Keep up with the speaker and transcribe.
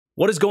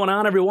What is going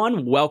on,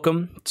 everyone?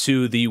 Welcome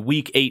to the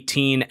Week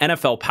 18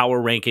 NFL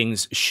Power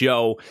Rankings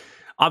show.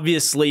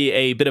 Obviously,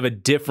 a bit of a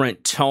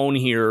different tone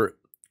here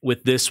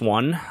with this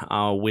one,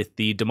 with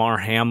the Damar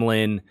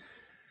Hamlin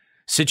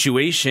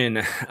situation.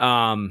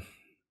 We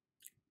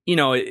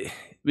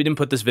didn't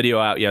put this video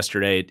out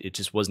yesterday. It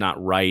just was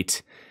not right.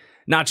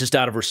 Not just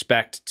out of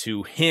respect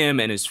to him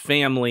and his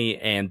family,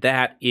 and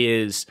that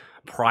is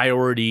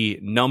priority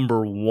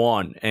number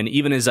one. And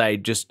even as I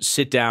just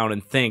sit down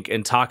and think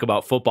and talk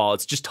about football,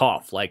 it's just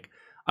tough. Like,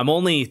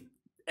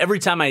 every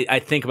time I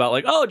think about,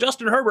 like, oh,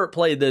 Justin Herbert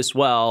played this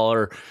well,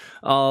 or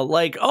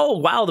oh,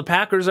 wow, the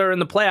Packers are in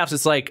the playoffs,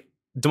 it's like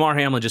Damar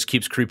Hamlin just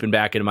keeps creeping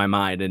back into my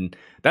mind. And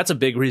that's a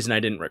big reason I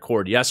didn't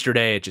record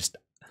yesterday. It just,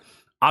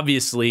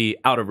 obviously,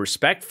 out of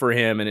respect for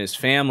him and his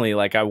family,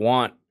 like, I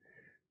want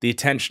the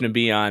attention to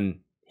be on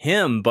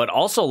him, but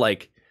also,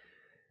 like,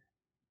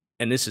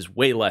 and this is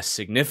way less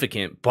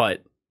significant,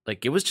 but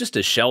like, it was just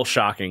a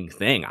shell-shocking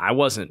thing. I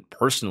wasn't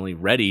personally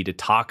ready to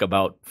talk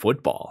about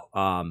football.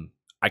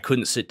 I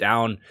couldn't sit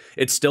down.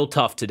 It's still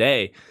tough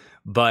today,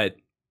 but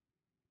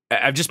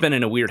I've just been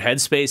in a weird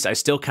headspace. I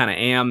still kind of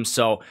am.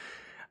 So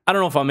I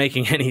don't know if I'm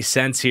making any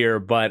sense here,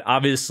 but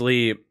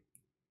obviously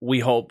we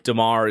hope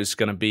Damar is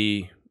going to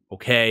be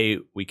okay.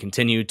 We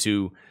continue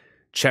to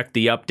check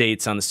the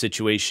updates on the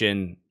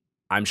situation.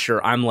 I'm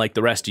sure I'm like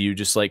the rest of you,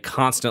 just like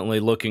constantly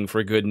looking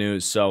for good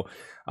news. So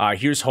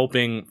here's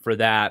hoping for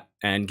that,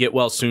 and get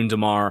well soon,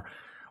 Damar.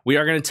 We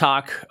are going to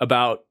talk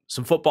about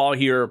some football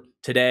here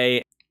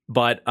today,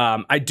 but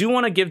I do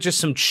want to give just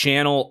some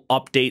channel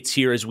updates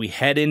here as we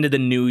head into the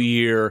new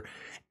year.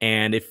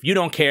 And if you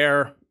don't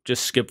care,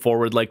 just skip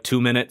forward like 2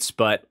 minutes,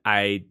 but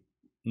I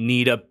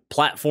need a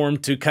platform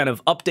to kind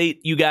of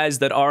update you guys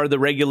that are the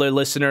regular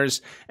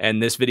listeners,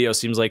 and this video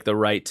seems like the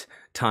right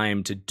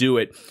time to do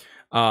it.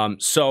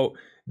 So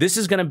this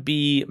is going to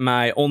be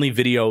my only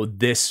video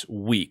this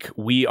week.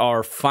 We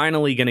are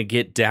finally going to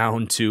get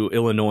down to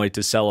Illinois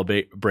to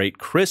celebrate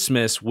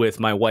Christmas with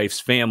my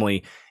wife's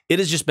family. It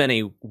has just been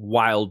a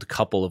wild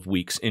couple of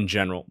weeks in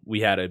general.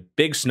 We had a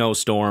big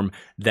snowstorm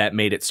that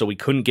made it so we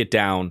couldn't get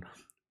down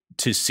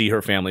to see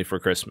her family for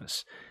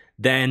Christmas.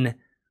 Then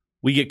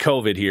we get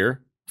COVID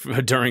here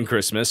during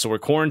Christmas, so we're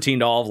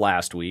quarantined all of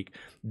last week.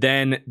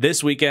 Then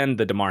this weekend,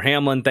 the Damar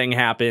Hamlin thing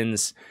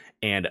happens,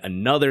 and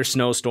another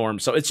snowstorm.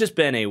 So it's just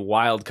been a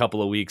wild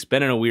couple of weeks,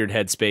 been in a weird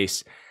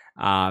headspace.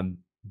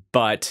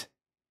 But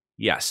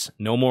yes,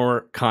 no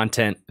more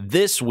content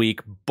this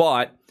week.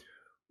 But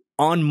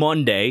on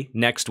Monday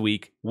next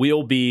week,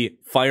 we'll be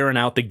firing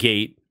out the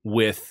gate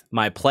with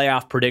my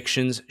playoff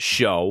predictions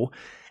show.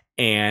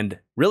 And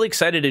really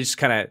excited to just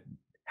kind of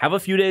have a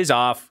few days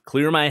off,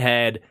 clear my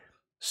head,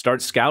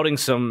 start scouting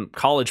some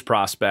college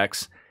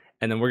prospects.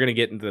 And then we're going to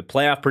get into the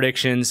playoff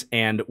predictions,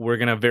 and we're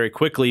going to very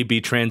quickly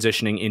be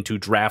transitioning into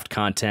draft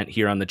content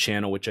here on the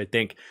channel, which I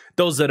think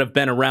those that have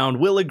been around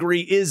will agree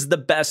is the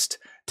best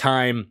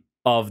time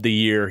of the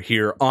year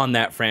here on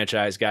that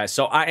franchise, guys.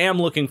 So I am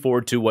looking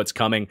forward to what's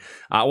coming.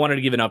 I wanted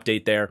to give an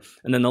update there.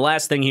 And then the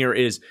last thing here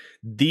is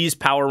these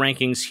power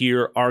rankings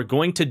here are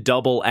going to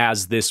double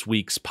as this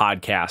week's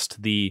podcast.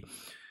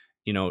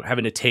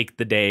 Having to take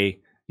the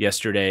day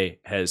yesterday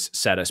has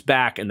set us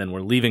back, and then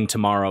we're leaving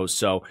tomorrow.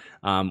 So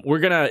we're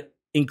going to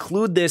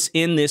include this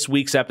in this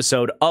week's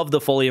episode of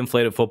the Fully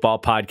Inflated Football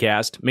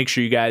Podcast. Make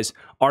sure you guys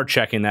are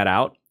checking that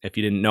out. If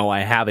you didn't know, I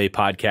have a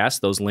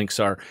podcast. Those links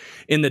are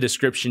in the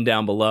description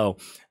down below.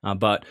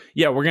 But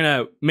yeah, we're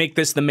going to make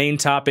this the main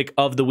topic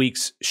of the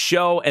week's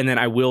show, and then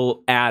I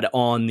will add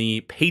on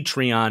the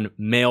Patreon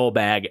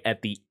mailbag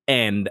at the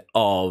end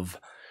of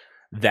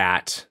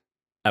that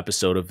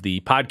episode of the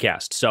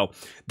podcast. So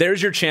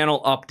there's your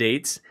channel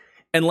updates,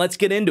 and let's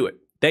get into it.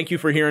 Thank you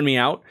for hearing me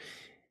out.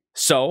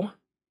 So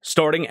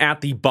starting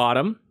at the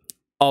bottom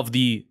of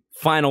the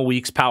final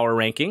week's power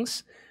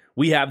rankings,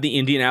 we have the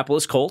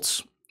Indianapolis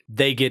Colts.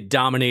 They get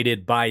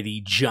dominated by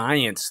the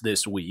Giants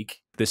this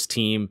week. This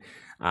team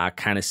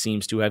kind of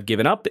seems to have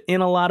given up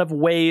in a lot of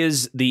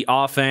ways. The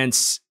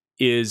offense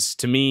is,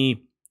 to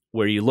me,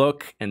 where you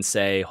look and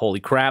say, holy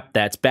crap,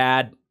 that's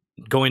bad.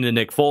 Going to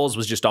Nick Foles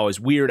was just always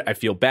weird. I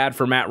feel bad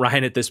for Matt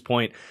Ryan at this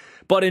point.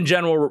 But in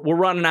general, we're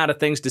running out of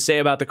things to say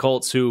about the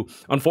Colts, who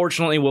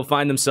unfortunately will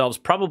find themselves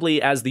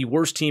probably as the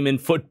worst team in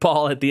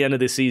football at the end of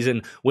the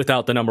season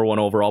without the number one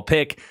overall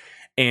pick.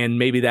 And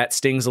maybe that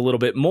stings a little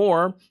bit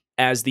more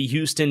as the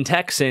Houston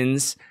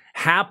Texans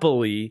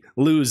happily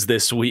lose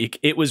this week.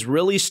 It was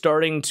really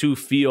starting to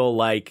feel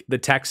like the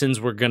Texans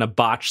were going to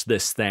botch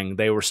this thing.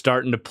 They were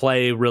starting to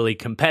play really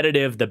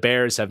competitive. The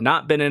Bears have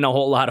not been in a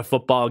whole lot of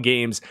football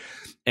games,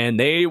 and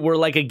they were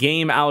like a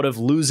game out of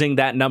losing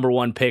that number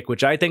one pick,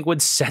 which I think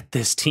would set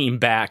this team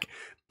back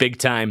big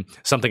time,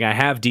 something I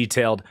have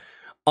detailed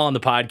on the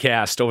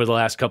podcast over the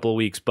last couple of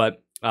weeks.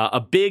 But a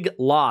big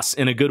loss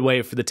in a good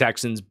way for the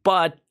Texans,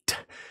 but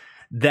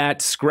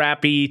that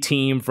scrappy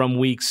team from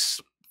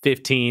weeks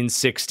 15,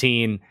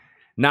 16,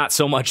 not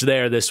so much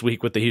there this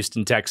week with the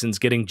Houston Texans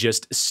getting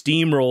just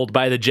steamrolled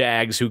by the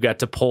Jags, who got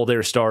to pull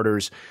their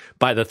starters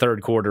by the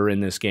third quarter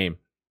in this game.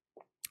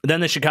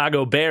 Then the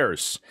Chicago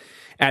Bears.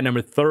 At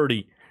number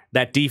 30,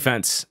 that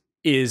defense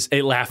is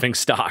a laughing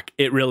stock.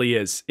 It really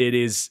is. It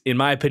is, in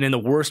my opinion, the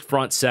worst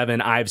front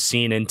seven I've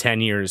seen in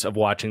 10 years of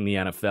watching the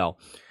NFL.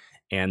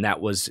 And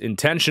that was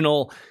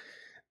intentional,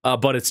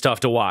 but it's tough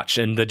to watch.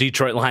 And the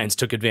Detroit Lions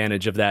took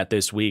advantage of that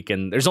this week.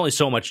 And there's only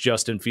so much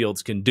Justin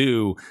Fields can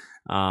do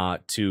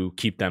to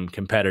keep them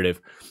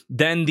competitive.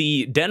 Then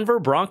the Denver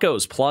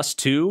Broncos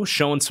 +2,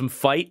 showing some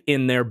fight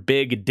in their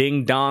big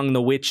ding-dong,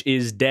 the witch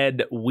is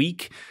dead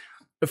week.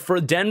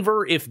 For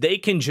Denver, if they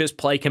can just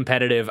play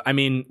competitive, I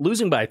mean,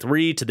 losing by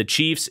 3 to the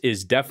Chiefs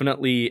is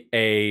definitely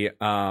a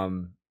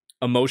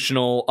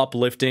emotional,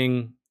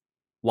 uplifting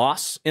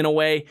loss in a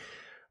way.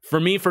 For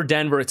me, for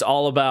Denver, it's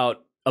all about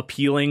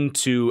appealing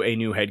to a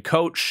new head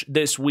coach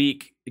this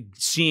week,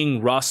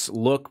 seeing Russ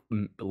look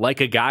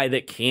like a guy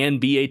that can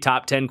be a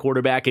top 10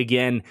 quarterback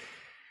again.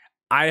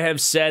 I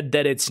have said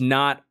that it's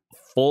not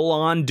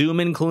full-on doom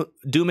and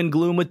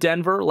gloom with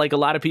Denver, like a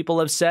lot of people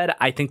have said.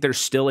 I think there's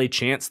still a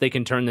chance they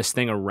can turn this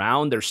thing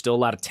around. There's still a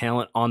lot of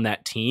talent on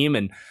that team,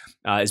 and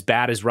as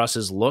bad as Russ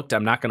has looked,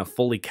 I'm not going to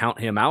fully count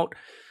him out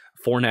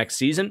for next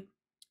season.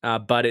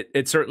 But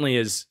it certainly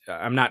is.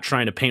 I'm not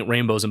trying to paint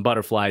rainbows and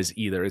butterflies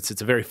either. It's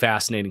a very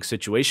fascinating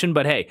situation.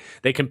 But hey,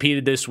 they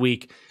competed this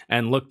week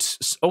and looked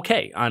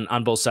okay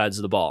on both sides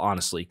of the ball,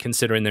 honestly,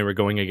 considering they were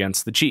going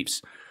against the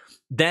Chiefs.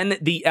 Then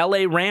the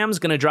LA Rams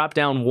going to drop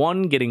down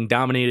 1, getting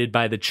dominated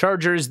by the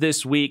Chargers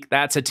this week.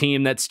 That's a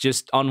team that's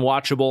just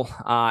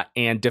unwatchable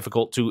and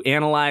difficult to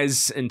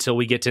analyze until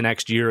we get to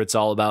next year. It's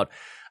all about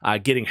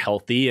getting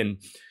healthy and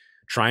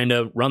trying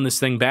to run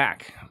this thing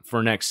back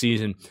for next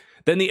season.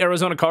 Then the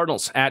Arizona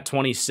Cardinals at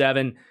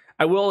 27.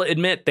 I will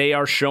admit they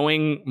are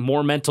showing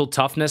more mental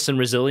toughness and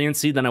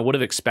resiliency than I would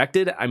have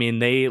expected. I mean,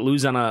 they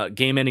lose on a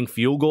game-ending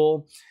field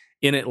goal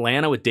in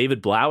Atlanta with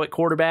David Blau at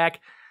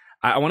quarterback.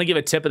 I want to give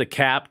a tip of the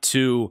cap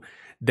to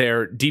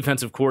their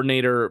defensive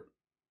coordinator,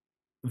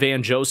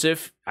 Van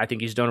Joseph. I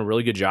think he's done a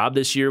really good job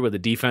this year with a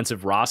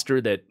defensive roster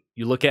that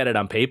you look at it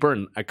on paper,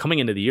 and coming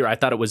into the year, I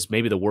thought it was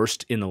maybe the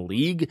worst in the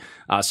league,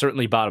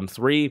 certainly bottom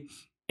 3,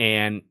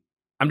 and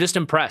I'm just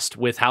impressed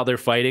with how they're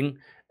fighting.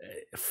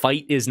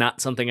 Fight is not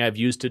something I've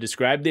used to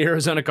describe the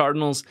Arizona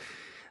Cardinals,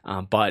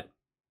 but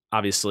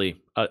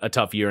obviously a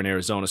tough year in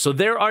Arizona. So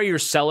there are your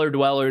cellar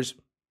dwellers,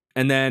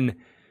 and then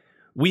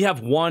we have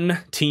one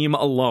team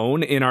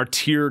alone in our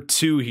tier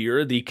 2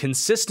 here, the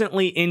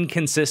consistently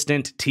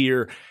inconsistent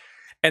tier.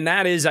 And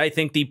that is, I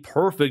think, the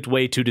perfect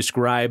way to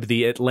describe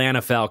the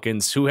Atlanta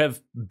Falcons, who have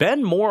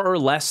been more or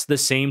less the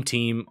same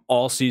team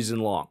all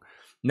season long.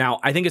 Now,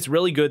 I think it's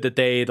really good that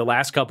they, the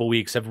last couple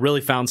weeks, have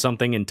really found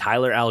something in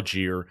Tyler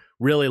Algier.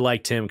 Really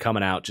liked him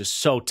coming out, just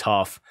so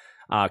tough.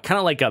 Kind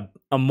of like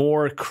a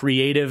more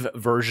creative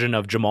version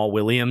of Jamal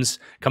Williams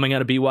coming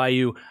out of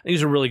BYU. I think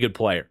he's a really good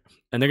player.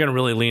 And they're going to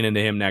really lean into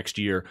him next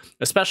year,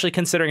 especially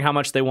considering how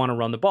much they want to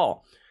run the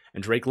ball.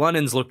 And Drake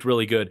London's looked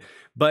really good.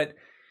 But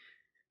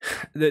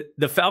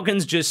the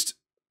Falcons just,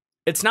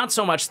 it's not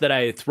so much that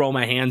I throw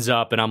my hands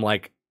up and I'm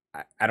like,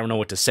 I don't know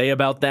what to say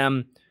about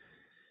them.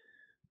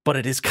 But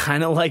it is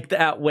kind of like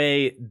that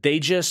way. They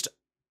just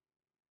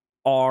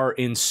are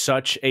in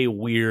such a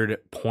weird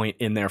point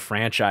in their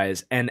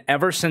franchise. And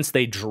ever since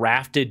they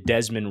drafted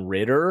Desmond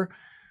Ridder,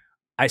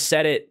 I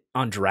said it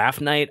on draft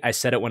night. I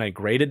said it when I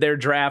graded their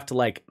draft.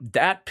 Like,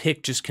 that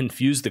pick just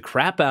confused the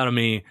crap out of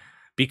me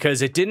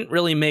because it didn't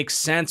really make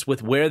sense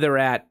with where they're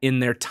at in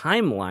their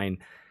timeline.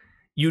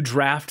 You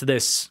draft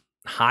this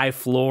high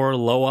floor,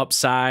 low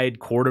upside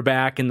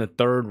quarterback in the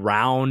 3rd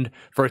round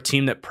for a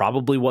team that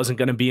probably wasn't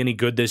going to be any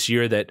good this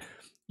year, that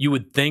you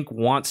would think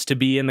wants to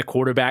be in the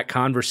quarterback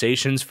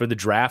conversations for the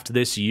draft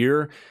this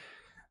year.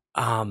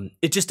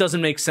 It just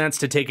doesn't make sense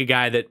to take a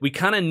guy that we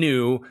kind of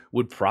knew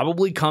would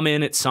probably come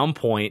in at some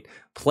point,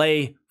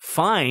 play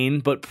fine,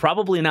 but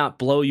probably not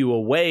blow you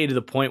away to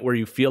the point where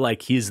you feel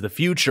like he's the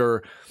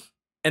future.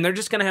 And they're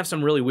just going to have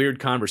some really weird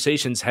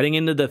conversations heading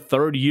into the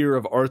 3rd year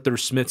of Arthur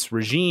Smith's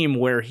regime,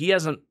 where he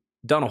hasn't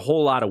done a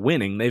whole lot of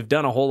winning. They've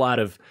done a whole lot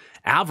of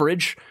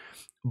average,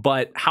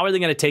 but how are they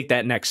going to take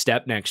that next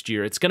step next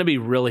year? It's going to be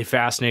really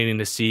fascinating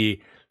to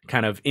see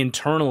kind of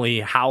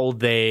internally how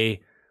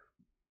they,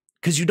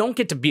 because you don't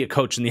get to be a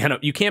coach in the NFL.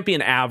 You can't be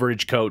an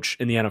average coach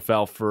in the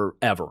NFL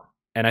forever.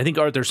 And I think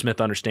Arthur Smith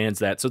understands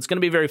that. So it's going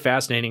to be very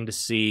fascinating to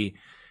see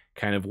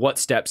kind of what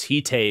steps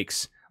he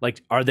takes.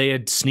 Like, are they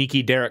a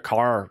sneaky Derek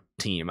Carr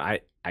team? I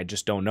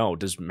just don't know.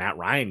 Does Matt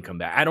Ryan come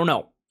back? I don't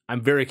know.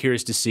 I'm very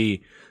curious to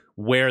see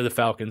where the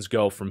Falcons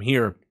go from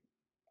here.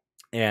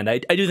 And I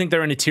do think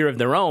they're in a tier of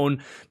their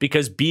own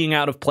because being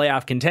out of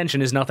playoff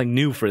contention is nothing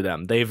new for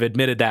them. They've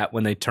admitted that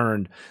when they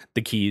turned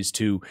the keys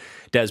to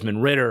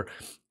Desmond Ridder.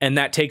 And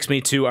that takes me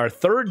to our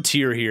 3rd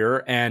tier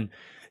here. And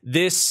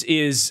this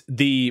is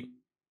the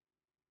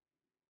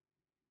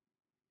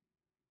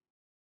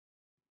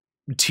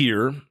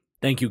tier.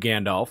 Thank you,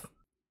 Gandalf.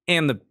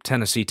 And the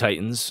Tennessee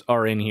Titans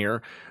are in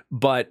here,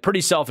 but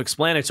pretty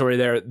self-explanatory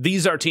there.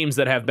 These are teams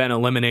that have been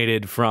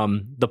eliminated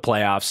from the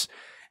playoffs,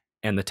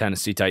 and the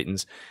Tennessee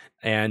Titans.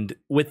 And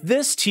with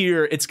this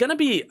tier, it's going to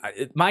be,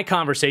 my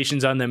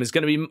conversations on them is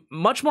going to be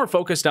much more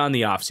focused on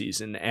the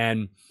offseason.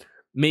 And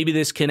maybe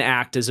this can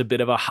act as a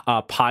bit of a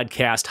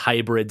podcast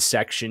hybrid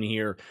section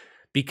here,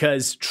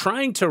 because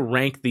trying to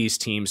rank these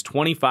teams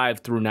 25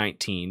 through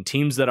 19,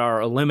 teams that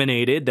are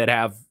eliminated, that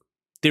have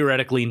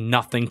theoretically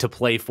nothing to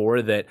play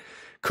for, that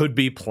could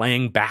be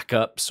playing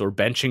backups or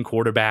benching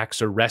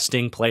quarterbacks or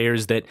resting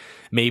players that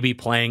may be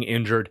playing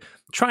injured,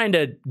 trying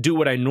to do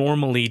what I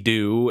normally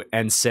do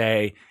and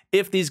say,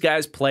 if these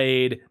guys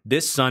played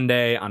this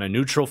Sunday on a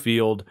neutral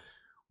field,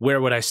 where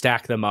would I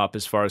stack them up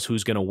as far as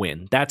who's going to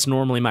win? That's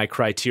normally my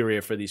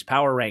criteria for these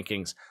power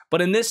rankings.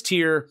 But in this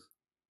tier,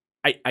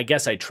 I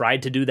guess I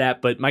tried to do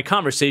that, but my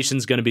conversation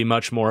is going to be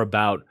much more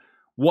about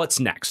what's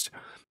next.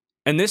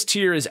 And this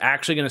tier is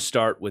actually going to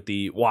start with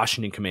the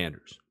Washington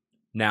Commanders.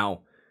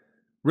 Now,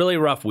 really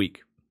rough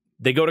week.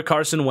 They go to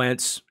Carson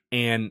Wentz,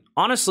 and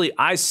honestly,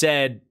 I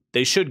said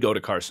they should go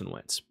to Carson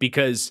Wentz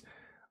because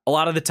a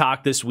lot of the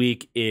talk this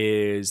week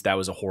is that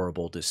was a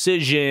horrible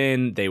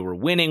decision. They were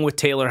winning with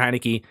Taylor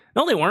Heineke.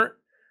 No, they weren't.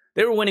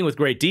 They were winning with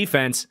great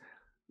defense.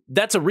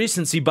 That's a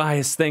recency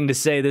bias thing to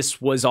say this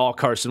was all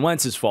Carson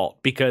Wentz's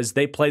fault because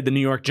they played the New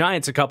York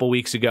Giants a couple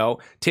weeks ago.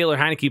 Taylor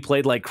Heineke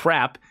played like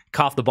crap,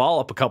 coughed the ball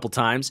up a couple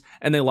times,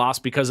 and they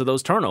lost because of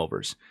those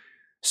turnovers.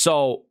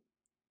 So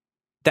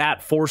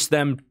that forced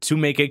them to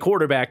make a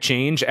quarterback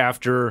change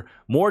after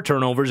more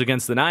turnovers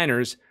against the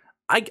Niners.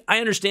 I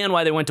understand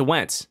why they went to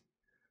Wentz.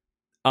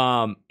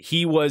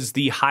 He was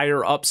the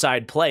higher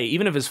upside play.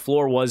 Even if his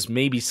floor was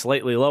maybe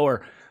slightly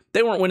lower,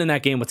 they weren't winning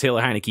that game with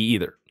Taylor Heineke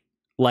either.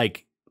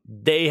 Like,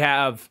 they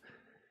have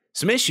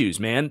some issues,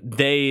 man.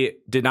 They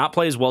did not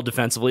play as well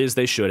defensively as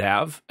they should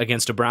have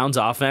against a Browns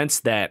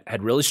offense that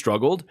had really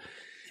struggled.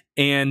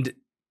 And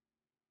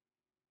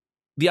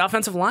the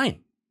offensive line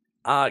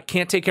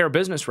can't take care of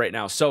business right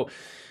now. So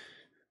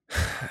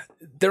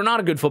they're not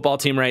a good football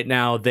team right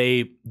now.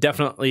 They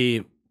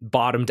definitely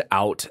bottomed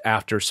out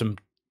after some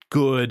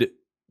good,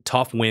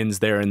 tough wins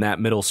there in that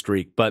middle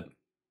streak. But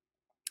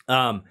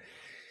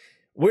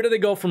where do they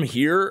go from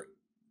here?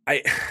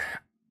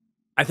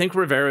 I think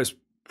Rivera's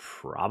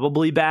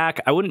probably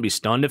back. I wouldn't be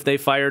stunned if they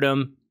fired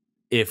him,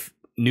 if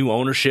new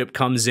ownership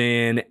comes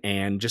in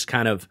and just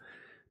kind of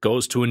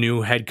goes to a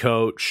new head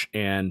coach.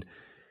 And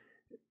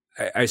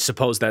I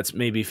suppose that's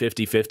maybe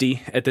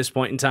 50-50 at this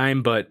point in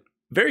time. But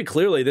very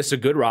clearly, this is a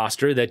good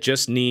roster that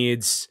just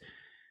needs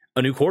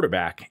a new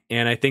quarterback.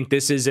 And I think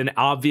this is an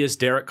obvious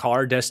Derek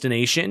Carr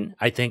destination.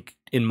 I think,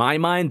 in my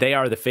mind, they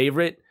are the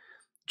favorite.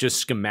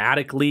 Just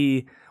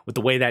schematically, with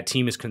the way that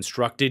team is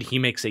constructed, he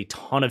makes a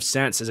ton of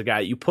sense as a guy.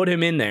 You put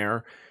him in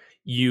there,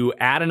 you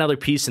add another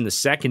piece in the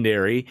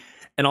secondary,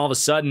 and all of a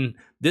sudden,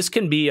 this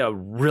can be a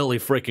really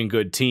freaking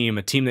good team,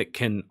 a team that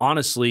can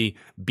honestly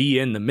be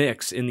in the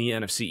mix in the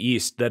NFC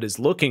East that is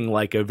looking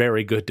like a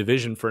very good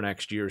division for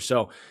next year.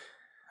 So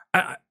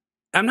I'm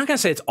not going to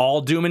say it's all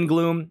doom and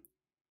gloom.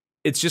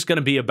 It's just going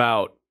to be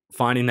about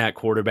finding that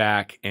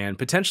quarterback and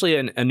potentially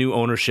a new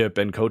ownership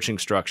and coaching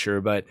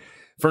structure. But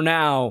for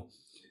now,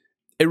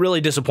 a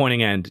really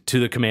disappointing end to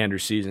the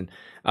Commanders season.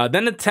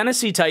 Then the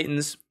Tennessee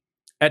Titans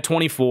at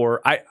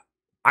 24.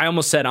 I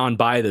almost said on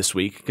bye this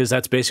week because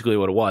that's basically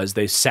what it was.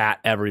 They sat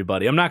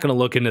everybody. I'm not going to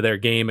look into their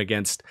game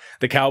against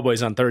the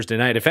Cowboys on Thursday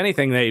night. If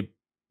anything,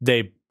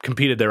 they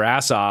competed their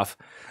ass off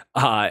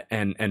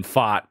and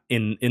fought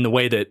in the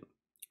way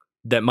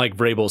that Mike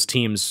Vrabel's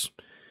teams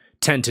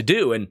tend to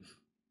do. And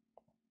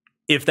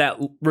if that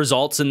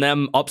results in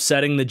them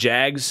upsetting the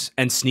Jags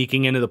and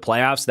sneaking into the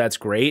playoffs, that's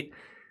great.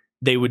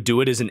 They would do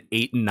it as an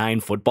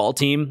 8-9 football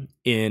team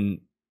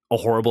in a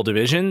horrible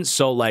division.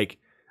 So, like,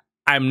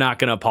 I'm not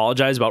going to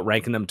apologize about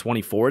ranking them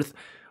 24th.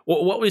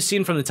 What we've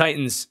seen from the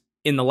Titans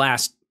in the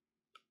last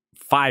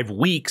 5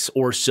 weeks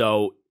or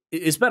so,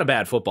 it's been a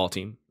bad football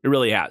team. It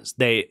really has.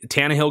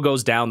 Tannehill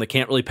goes down. They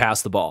can't really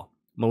pass the ball.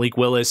 Malik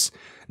Willis,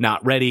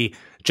 not ready.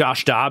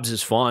 Josh Dobbs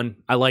is fun.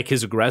 I like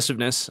his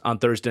aggressiveness on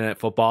Thursday Night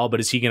Football, but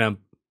is he going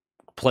to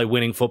play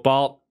winning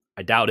football?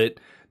 I doubt it.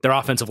 Their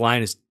offensive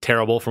line is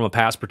terrible from a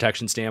pass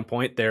protection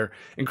standpoint. They're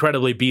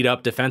incredibly beat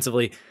up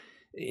defensively.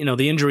 You know,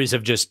 the injuries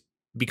have just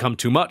become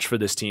too much for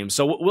this team.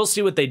 So we'll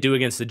see what they do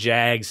against the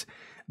Jags.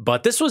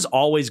 But this was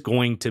always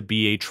going to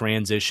be a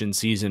transition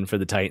season for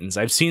the Titans.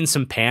 I've seen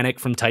some panic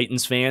from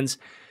Titans fans.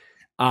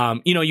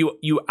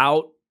 You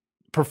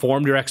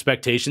outperformed your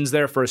expectations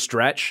there for a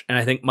stretch, and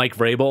I think Mike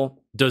Vrabel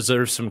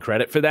deserves some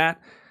credit for that.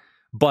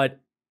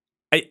 But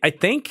I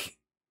think,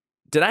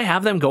 did I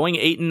have them going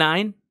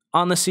 8-9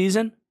 on the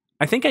season?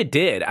 I think I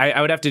did. I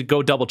would have to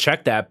go double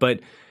check that, but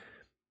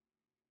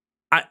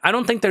I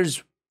don't think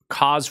there's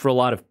cause for a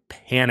lot of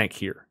panic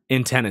here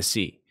in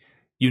Tennessee.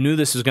 You knew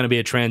this was going to be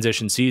a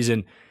transition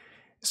season,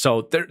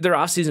 so their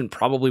offseason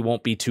probably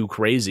won't be too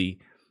crazy.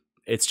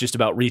 It's just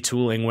about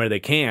retooling where they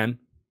can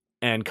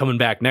and coming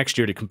back next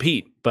year to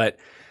compete. But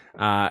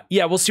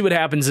we'll see what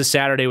happens this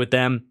Saturday with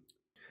them.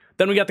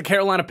 Then we got the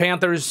Carolina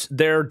Panthers.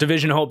 Their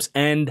division hopes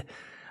end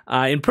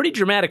in pretty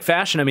dramatic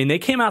fashion. I mean, they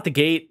came out the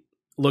gate,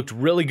 looked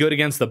really good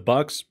against the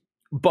Bucs,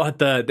 but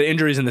the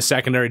injuries in the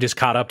secondary just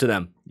caught up to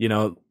them. You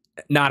know,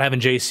 not having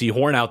J.C.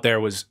 Horn out there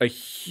was a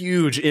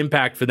huge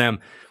impact for them.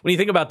 When you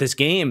think about this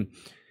game,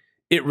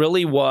 it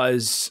really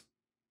was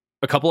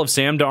a couple of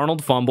Sam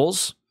Darnold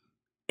fumbles,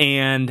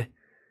 and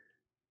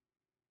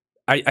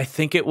I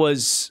think it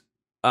was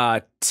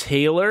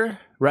Taylor,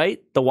 right?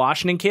 The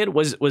Washington kid.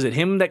 Was it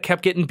him that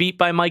kept getting beat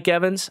by Mike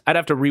Evans? I'd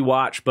have to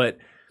rewatch, but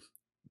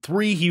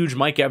 3 huge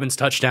Mike Evans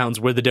touchdowns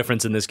were the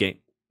difference in this game.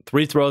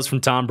 3 throws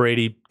from Tom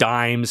Brady,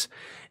 dimes,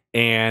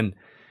 and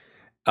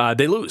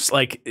they lose.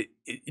 Like,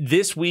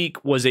 this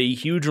week was a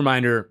huge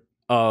reminder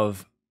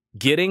of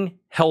getting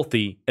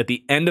healthy at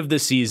the end of the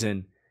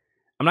season.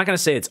 I'm not going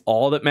to say it's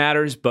all that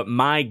matters, but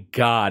my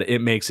God, it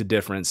makes a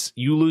difference.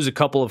 You lose a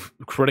couple of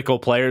critical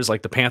players,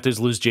 like the Panthers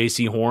lose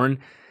J.C. Horn,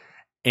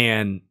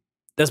 and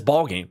that's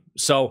ball game.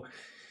 So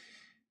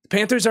the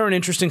Panthers are an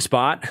interesting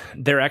spot.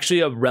 They're actually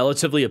a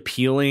relatively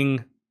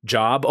appealing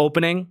job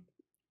opening.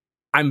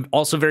 I'm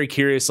also very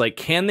curious, like,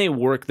 can they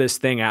work this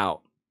thing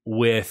out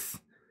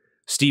with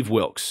Steve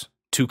Wilks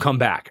to come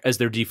back as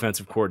their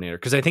defensive coordinator?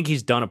 Because I think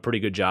he's done a pretty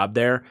good job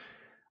there.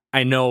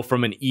 I know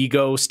from an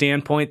ego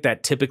standpoint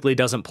that typically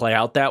doesn't play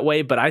out that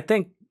way, but I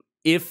think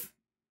if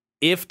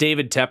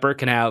David Tepper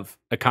can have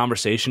a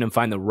conversation and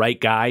find the right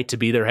guy to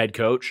be their head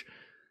coach,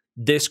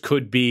 this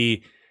could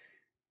be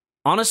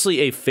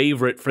honestly a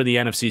favorite for the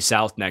NFC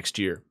South next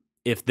year.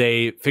 If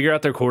they figure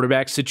out their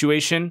quarterback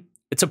situation,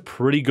 it's a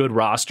pretty good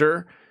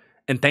roster,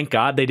 and thank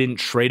God they didn't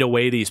trade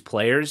away these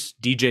players,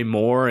 DJ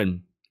Moore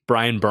and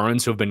Brian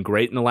Burns, who have been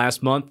great in the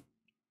last month,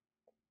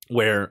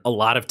 where a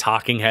lot of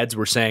talking heads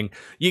were saying,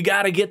 you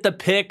got to get the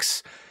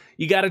picks,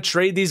 you got to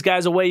trade these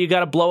guys away, you got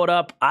to blow it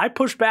up. I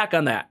pushed back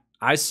on that.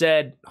 I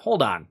said,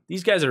 hold on,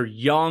 these guys are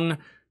young,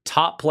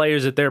 top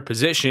players at their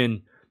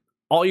position.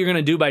 All you're going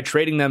to do by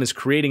trading them is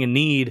creating a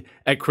need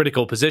at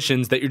critical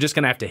positions that you're just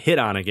going to have to hit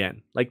on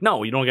again. Like,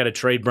 no, you don't got to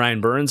trade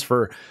Brian Burns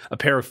for a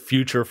pair of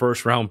future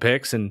first-round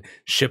picks and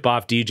ship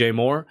off DJ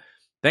Moore.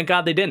 Thank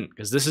God they didn't,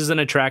 because this is an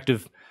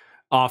attractive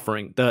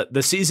offering.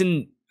 The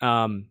season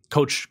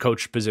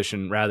coach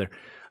position, rather.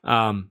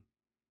 The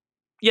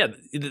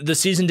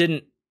season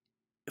didn't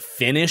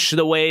finish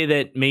the way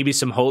that maybe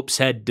some hopes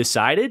had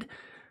decided,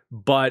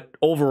 but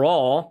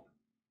overall,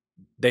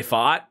 they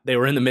fought. They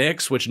were in the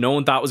mix, which no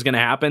one thought was going to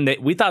happen.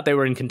 We thought they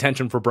were in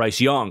contention for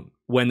Bryce Young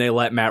when they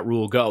let Matt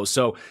Rule go.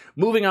 So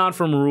moving on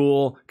from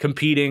Rule,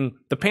 competing,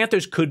 the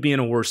Panthers could be in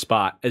a worse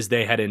spot as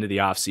they head into the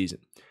offseason.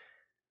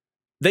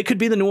 They could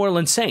be the New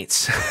Orleans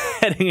Saints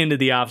heading into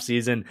the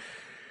offseason.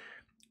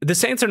 The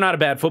Saints are not a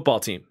bad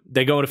football team.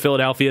 They go to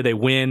Philadelphia, they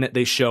win,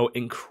 they show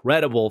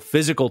incredible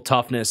physical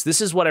toughness.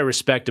 This is what I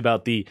respect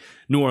about the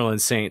New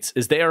Orleans Saints,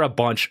 is they are a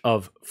bunch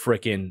of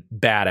freaking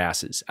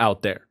badasses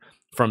out there.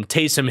 From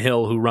Taysom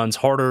Hill, who runs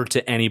harder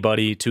to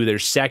anybody, to their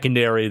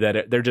secondary,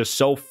 that they're just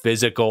so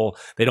physical.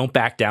 They don't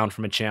back down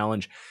from a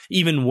challenge.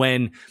 Even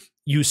when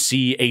you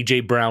see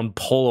A.J. Brown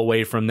pull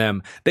away from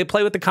them, they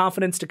play with the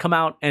confidence to come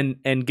out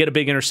and get a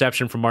big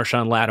interception from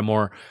Marshawn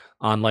Lattimore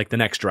on like the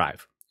next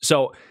drive.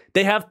 So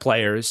they have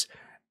players.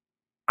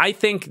 I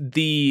think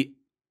the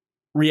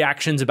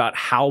reactions about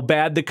how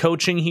bad the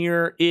coaching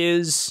here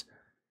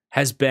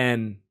has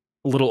been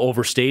a little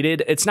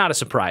overstated. It's not a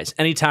surprise.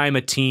 Anytime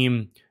a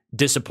team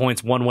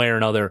disappoints one way or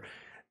another,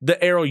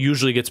 the arrow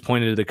usually gets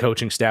pointed to the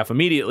coaching staff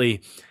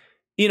immediately.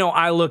 You know,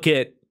 I look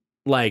at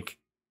like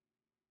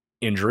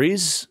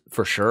injuries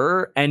for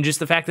sure, and just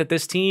the fact that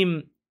this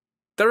team,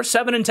 they're a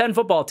 7-10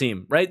 football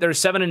team, right? They're a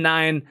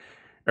 7-9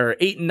 or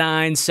 8-9,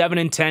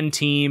 7-10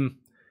 team.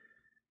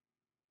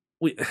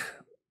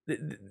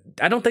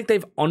 I don't think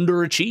they've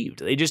underachieved.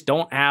 They just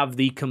don't have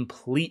the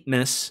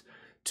completeness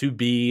to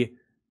be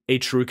a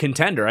true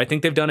contender. I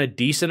think they've done a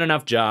decent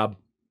enough job.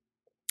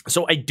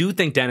 So I do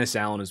think Dennis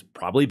Allen is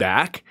probably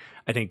back.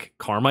 I think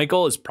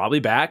Carmichael is probably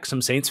back.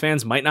 Some Saints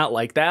fans might not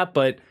like that,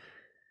 but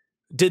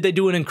did they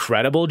do an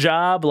incredible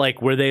job?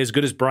 Like, were they as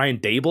good as Brian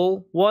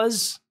Dable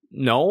was?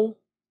 No.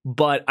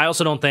 But I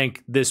also don't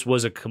think this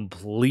was a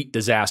complete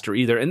disaster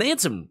either. And they had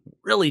some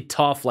really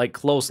tough, like,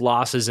 close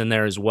losses in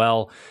there as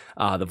well.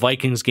 The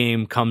Vikings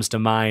game comes to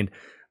mind.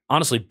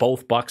 Honestly,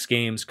 both Bucs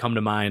games come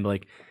to mind.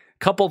 Like,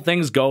 a couple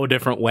things go a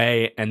different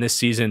way, and this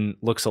season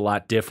looks a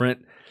lot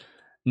different.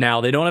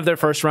 Now, they don't have their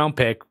first-round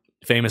pick,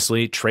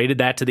 famously. Traded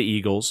that to the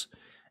Eagles.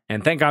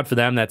 And thank God for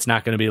them, that's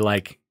not going to be,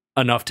 like,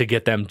 enough to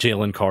get them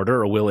Jalen Carter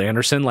or Will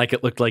Anderson like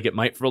it looked like it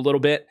might for a little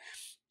bit.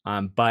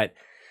 But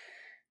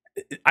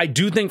I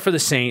do think for the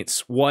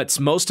Saints, what's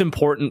most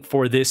important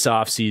for this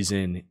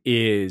offseason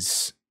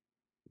is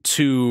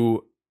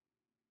to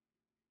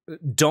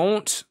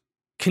don't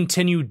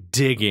continue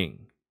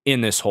digging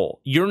in this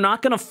hole. You're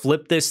not going to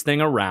flip this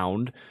thing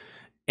around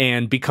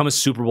and become a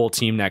Super Bowl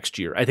team next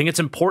year. I think it's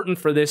important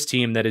for this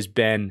team that has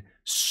been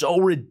so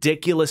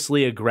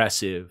ridiculously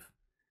aggressive,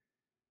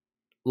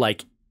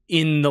 like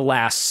in the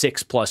last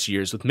 6+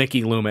 years with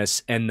Mickey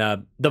Loomis and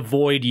the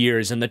void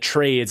years and the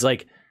trades,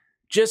 like,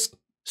 just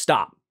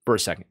stop for a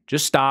second.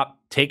 Just stop,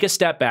 take a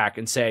step back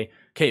and say,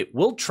 okay,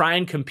 we'll try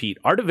and compete.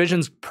 Our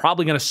division's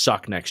probably going to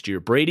suck next year.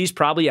 Brady's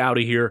probably out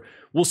of here.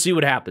 We'll see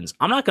what happens.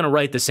 I'm not going to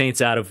write the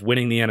Saints out of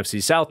winning the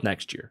NFC South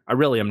next year. I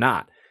really am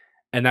not.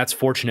 and that's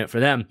fortunate for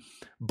them.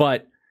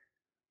 But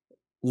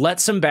let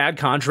some bad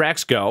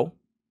contracts go.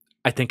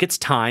 I think it's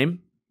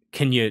time.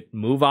 Can you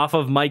move off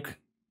of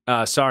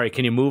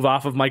Can you move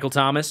off of Michael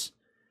Thomas?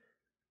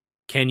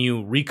 Can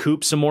you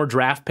recoup some more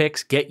draft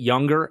picks, get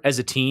younger as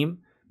a team?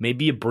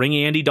 Maybe you bring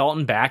Andy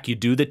Dalton back. You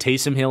do the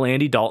Taysom Hill,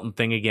 Andy Dalton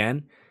thing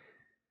again,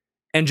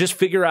 and just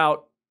figure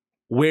out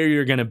where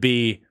you're going to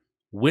be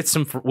with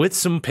some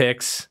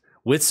picks,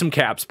 with some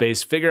cap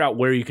space. Figure out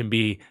where you can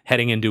be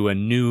heading into a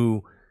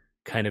new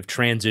kind of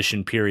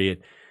transition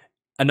period.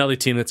 Another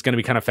team that's going to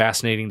be kind of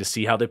fascinating to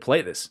see how they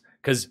play this,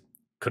 because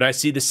could I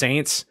see the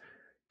Saints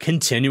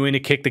continuing to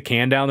kick the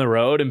can down the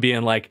road and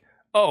being like,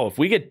 oh, if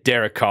we get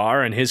Derek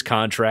Carr and his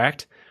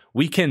contract,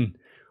 we can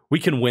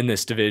win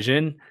this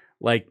division?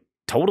 Like,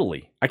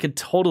 totally. I can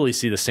totally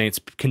see the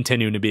Saints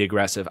continuing to be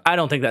aggressive. I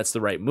don't think that's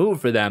the right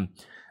move for them,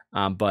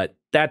 but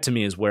that to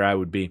me is where I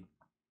would be.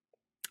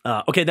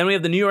 Okay, then we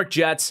have the New York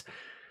Jets.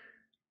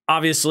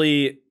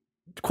 Obviously,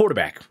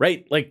 quarterback,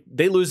 right? Like,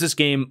 they lose this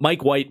game.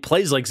 Mike White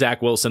plays like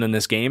Zach Wilson in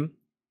this game,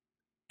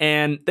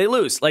 and they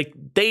lose. Like,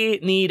 they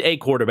need a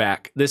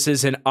quarterback. This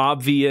is an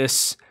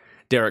obvious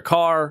Derek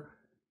Carr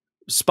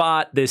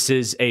spot. This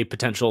is a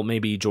potential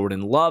maybe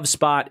Jordan Love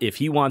spot if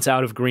he wants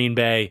out of Green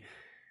Bay.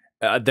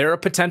 They're a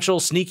potential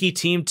sneaky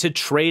team to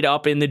trade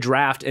up in the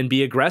draft and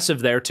be aggressive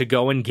there to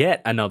go and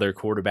get another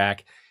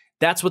quarterback.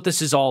 That's what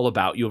this is all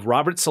about. You have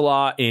Robert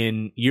Saleh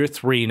in year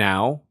 3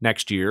 now,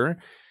 next year.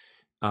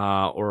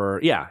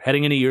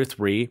 Heading into year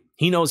 3.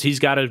 He knows he's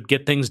got to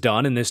get things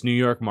done in this New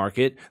York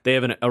market. They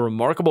have a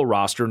remarkable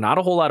roster, not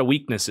a whole lot of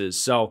weaknesses.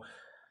 So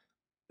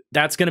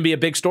that's going to be a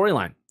big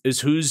storyline, is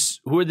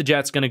who are the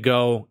Jets going to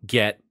go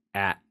get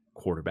at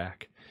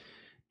quarterback?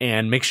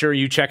 And make sure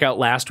you check out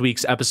last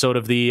week's episode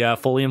of the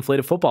Fully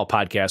Inflated Football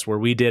podcast, where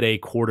we did a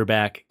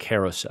quarterback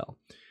carousel.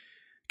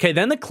 Okay,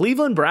 then the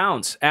Cleveland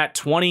Browns at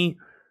 20.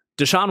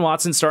 Deshaun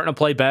Watson's starting to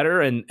play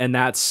better, and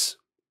that's,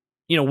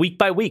 week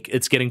by week,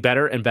 it's getting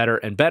better and better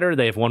and better.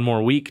 They have one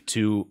more week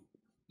to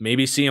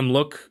maybe see him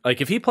look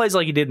like, if he plays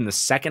like he did in the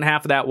second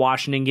half of that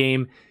Washington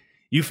game,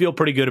 you feel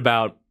pretty good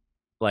about,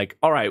 like,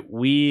 all right,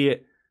 we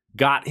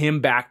got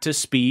him back to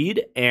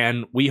speed,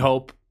 and we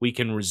hope we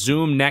can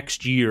resume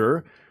next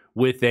year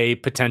with a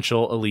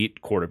potential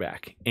elite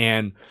quarterback.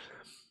 And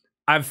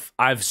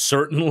I've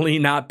certainly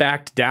not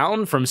backed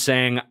down from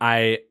saying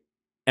I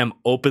am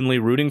openly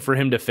rooting for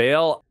him to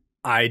fail.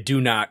 I do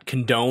not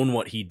condone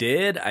what he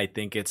did. I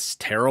think it's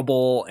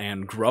terrible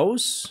and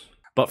gross.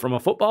 But from a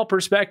football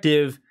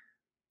perspective,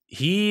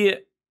 I'm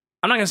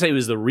not going to say he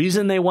was the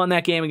reason they won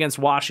that game against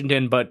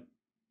Washington, but,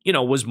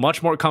 was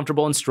much more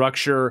comfortable in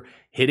structure,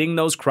 hitting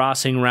those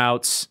crossing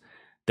routes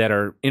that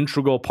are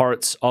integral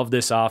parts of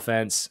this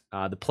offense.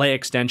 The play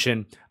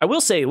extension, I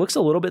will say, looks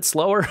a little bit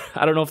slower.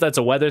 I don't know if that's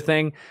a weather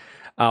thing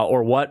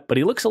or what, but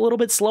he looks a little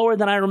bit slower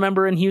than I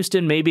remember in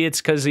Houston. Maybe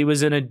it's because he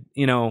was in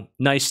a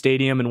nice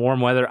stadium in warm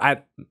weather.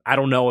 I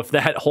don't know if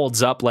that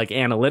holds up like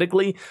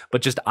analytically,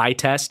 but just eye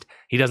test,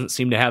 he doesn't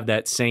seem to have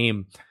that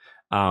same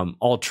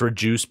ultra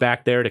juice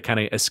back there to kind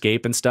of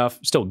escape and stuff.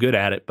 Still good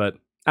at it, but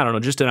I don't know,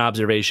 just an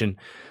observation.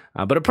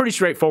 But a pretty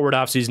straightforward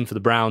offseason for the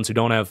Browns, who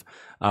don't have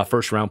a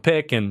first-round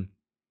pick, and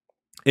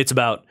it's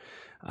about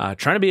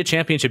trying to be a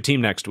championship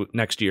team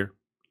next year.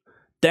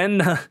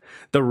 Then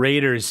the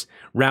Raiders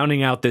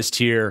rounding out this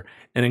tier,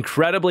 an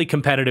incredibly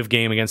competitive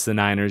game against the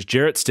Niners.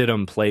 Jarrett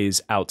Stidham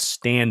plays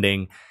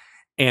outstanding,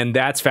 and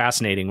that's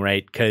fascinating,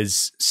 right?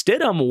 Because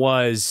Stidham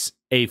was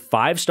a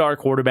 5-star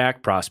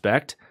quarterback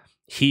prospect.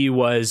 He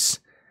was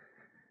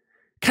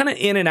kind of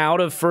in and out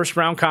of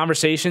first-round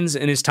conversations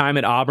in his time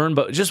at Auburn,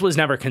 but just was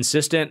never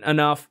consistent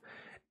enough.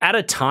 At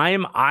a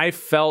time, I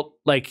felt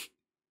like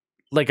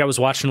I was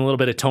watching a little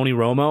bit of Tony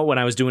Romo when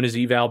I was doing his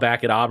eval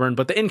back at Auburn,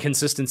 but the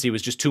inconsistency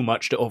was just too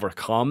much to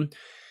overcome.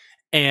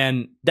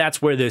 And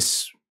that's where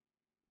this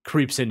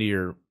creeps into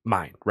your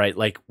mind, right?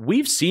 Like,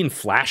 we've seen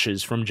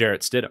flashes from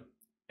Jarrett Stidham,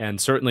 and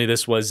certainly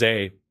this was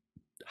a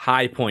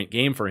high point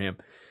game for him,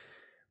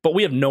 but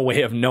we have no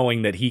way of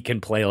knowing that he can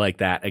play like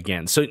that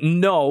again. So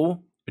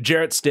no,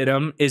 Jarrett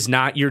Stidham is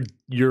not your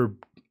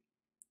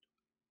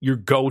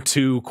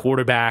go-to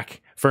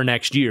quarterback for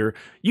next year.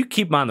 You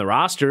keep him on the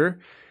roster.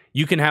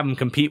 You can have him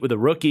compete with a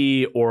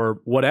rookie or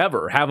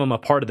whatever, have him a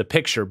part of the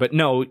picture. But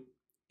no,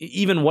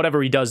 even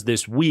whatever he does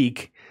this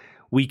week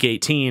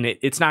 18,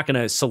 it's not going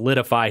to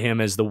solidify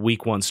him as the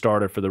week 1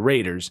 starter for the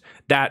Raiders.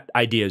 That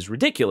idea is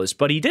ridiculous,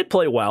 but he did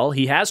play well.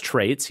 He has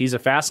traits. He's a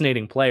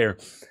fascinating player.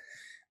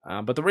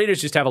 But the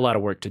Raiders just have a lot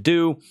of work to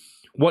do.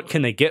 What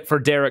can they get for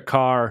Derek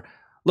Carr?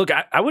 Look,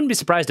 I wouldn't be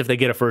surprised if they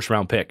get a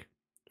first-round pick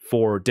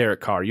for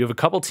Derek Carr. You have a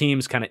couple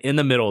teams kind of in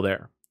the middle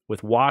there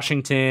with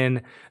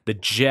Washington, the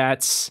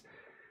Jets,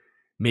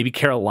 maybe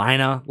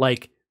Carolina.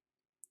 Like,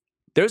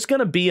 there's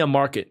going to be a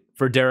market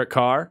for Derek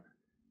Carr,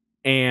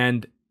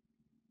 and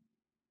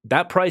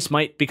that price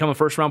might become a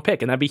first-round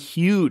pick, and that'd be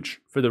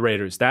huge for the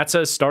Raiders. That's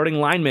a starting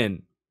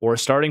lineman or a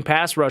starting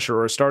pass rusher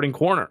or a starting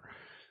corner.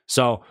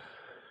 So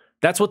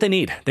that's what they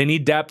need. They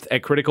need depth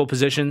at critical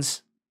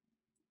positions,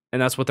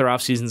 and that's what their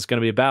offseason is going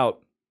to be about.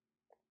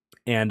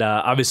 And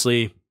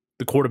obviously,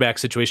 The quarterback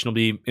situation will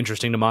be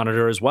interesting to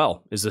monitor as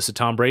well. Is this a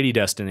Tom Brady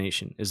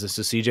destination? Is this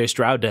a CJ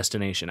Stroud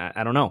destination?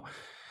 I don't know.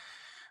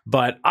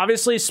 But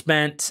obviously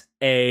spent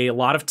a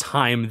lot of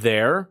time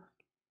there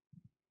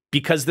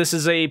because this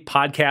is a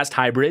podcast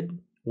hybrid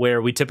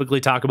where we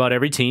typically talk about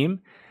every team.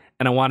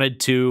 And I wanted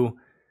to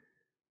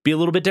be a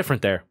little bit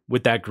different there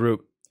with that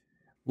group.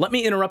 Let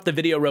me interrupt the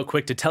video real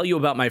quick to tell you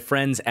about my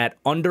friends at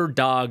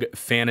Underdog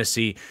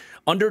Fantasy.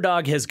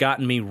 Underdog has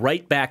gotten me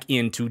right back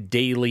into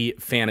daily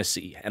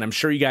fantasy, and I'm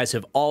sure you guys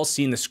have all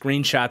seen the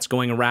screenshots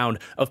going around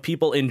of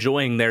people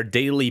enjoying their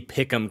daily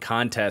pick'em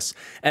contests.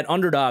 At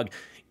Underdog,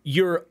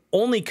 you're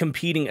only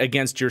competing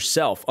against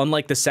yourself,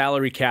 unlike the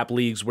salary cap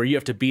leagues where you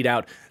have to beat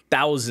out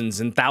thousands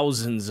and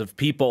thousands of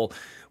people.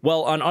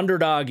 Well, on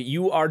Underdog,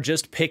 you are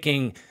just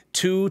picking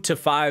 2 to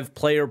 5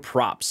 player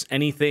props,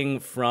 anything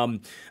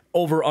from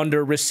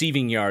over-under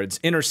receiving yards,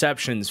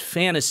 interceptions,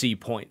 fantasy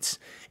points,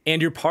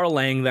 and you're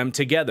parlaying them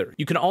together.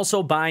 You can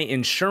also buy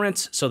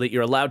insurance so that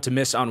you're allowed to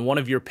miss on one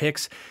of your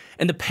picks,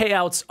 and the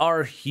payouts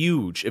are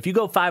huge. If you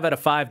go 5 out of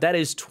 5, that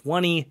is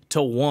 20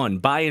 to 1.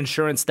 Buy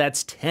insurance,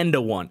 that's 10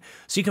 to 1.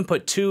 So you can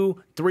put $2,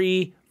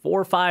 $3,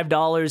 $4,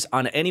 $5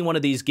 on any one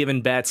of these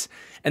given bets,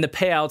 and the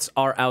payouts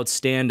are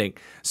outstanding.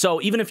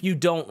 So even if you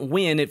don't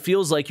win, it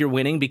feels like you're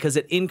winning because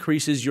it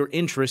increases your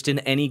interest in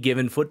any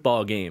given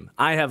football game.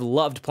 I have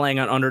loved playing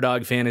on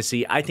Underdog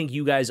Fantasy. I think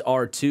you guys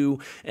are too.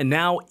 And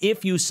now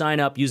if you sign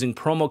up using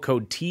promo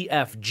code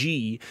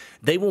TFG,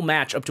 they will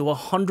match up to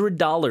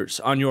 $100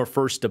 on your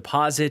first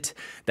deposit.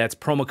 That's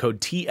promo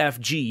code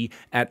TFG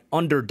at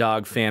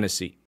Underdog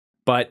Fantasy.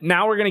 But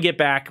now we're going to get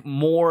back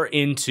more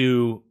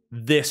into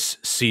this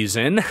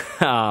season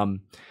and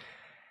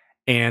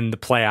the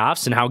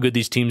playoffs and how good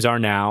these teams are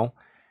now.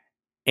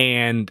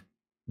 And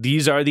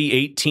these are the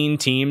 18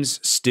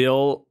 teams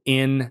still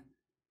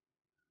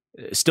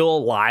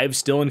alive,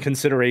 still in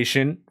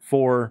consideration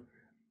for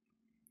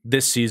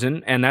this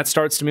season. And that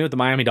starts to me with the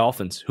Miami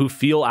Dolphins, who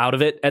feel out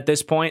of it at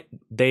this point.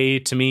 They,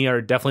 to me,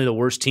 are definitely the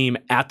worst team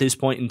at this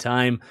point in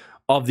time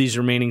of these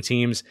remaining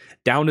teams,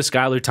 down to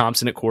Skylar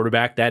Thompson at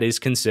quarterback. That is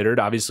considered.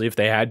 Obviously, if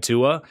they had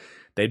Tua,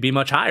 they'd be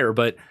much higher,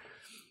 but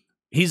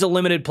he's a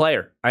limited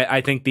player.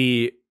 I think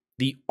the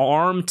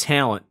arm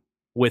talent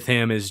with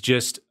him is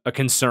just a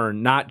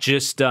concern, not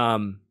just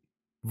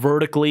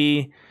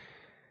vertically,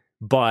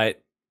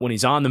 but when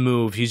he's on the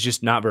move, he's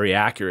just not very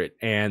accurate.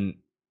 And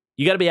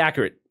you got to be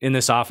accurate in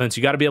this offense.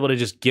 You got to be able to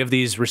just give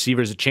these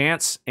receivers a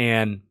chance,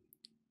 and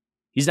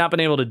he's not been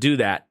able to do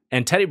that.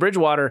 And Teddy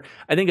Bridgewater,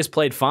 I think, has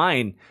played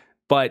fine,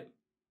 but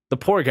the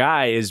poor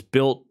guy is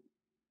built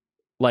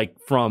like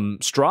from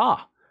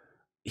straw.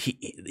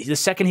 The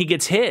second he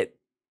gets hit,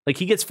 like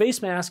he gets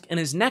face mask and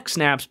his neck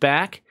snaps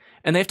back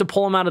and they have to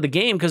pull him out of the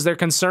game because they're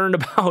concerned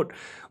about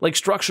like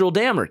structural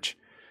damage.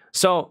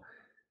 So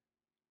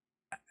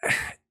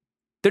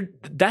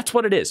that's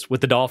what it is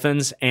with the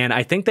Dolphins. And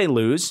I think they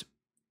lose,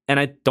 and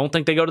I don't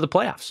think they go to the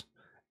playoffs.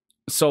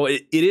 So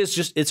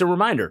it's a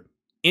reminder.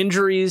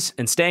 Injuries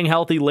and staying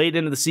healthy late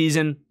into the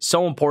season,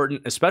 so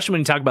important, especially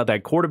when you talk about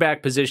that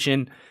quarterback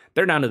position.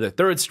 They're down to the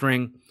third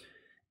string,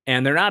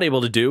 and they're not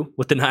able to do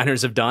what the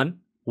Niners have done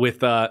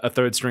with a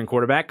third-string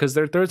quarterback because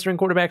their third-string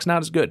quarterback's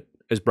not as good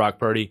as Brock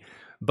Purdy.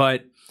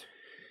 But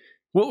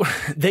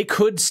they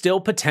could still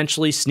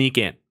potentially sneak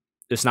in.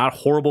 It's not a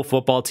horrible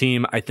football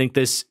team. I think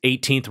this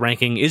 18th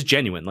ranking is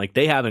genuine. Like,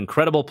 they have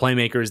incredible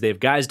playmakers. They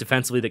have guys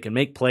defensively that can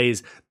make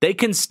plays. They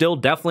can still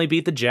definitely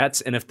beat the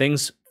Jets, and if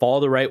things fall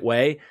the right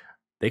way,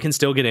 they can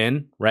still get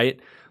in, right?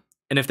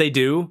 And if they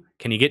do,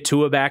 can you get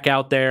Tua back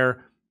out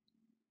there?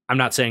 I'm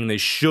not saying they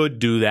should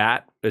do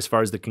that as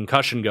far as the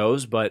concussion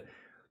goes, but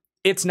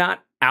it's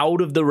not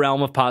out of the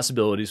realm of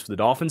possibilities for the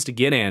Dolphins to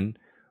get in,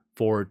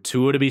 for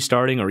Tua to be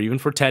starting, or even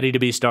for Teddy to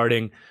be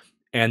starting,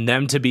 and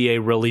them to be a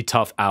really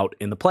tough out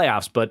in the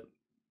playoffs. But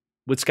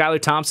with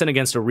Skylar Thompson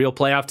against a real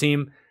playoff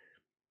team,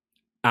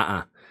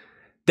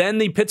 Then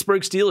the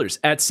Pittsburgh Steelers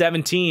at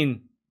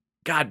 17.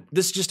 God,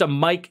 this is just a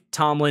Mike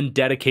Tomlin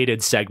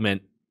dedicated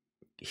segment.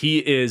 He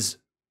is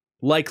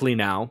likely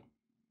now,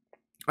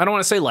 I don't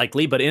want to say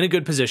likely, but in a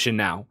good position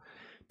now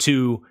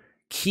to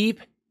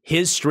keep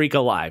his streak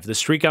alive. The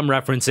streak I'm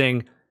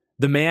referencing,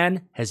 the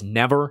man has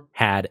never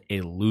had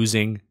a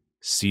losing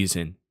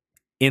season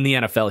in the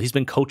NFL. He's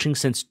been coaching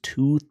since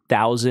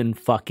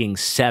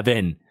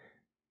 2007.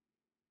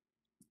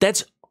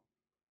 That's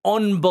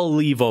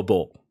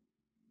unbelievable.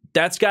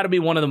 That's got to be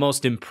one of the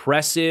most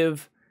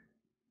impressive.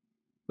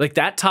 Like,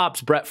 that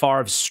tops Brett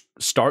Favre's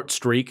start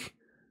streak.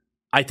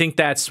 I think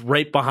that's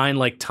right behind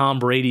like Tom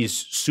Brady's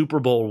Super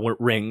Bowl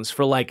rings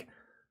for like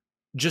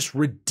just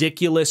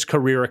ridiculous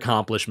career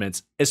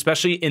accomplishments,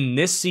 especially in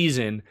this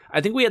season.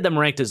 I think we had them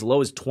ranked as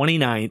low as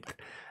 29th.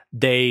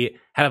 They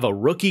have a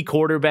rookie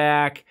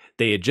quarterback.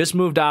 They had just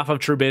moved off of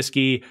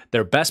Trubisky.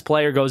 Their best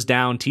player goes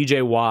down,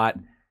 TJ Watt.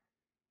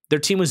 Their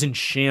team was in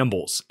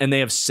shambles, and they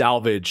have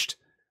salvaged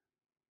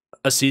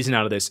a season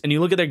out of this. And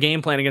you look at their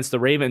game plan against the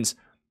Ravens,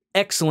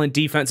 excellent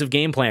defensive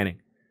game planning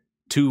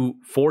to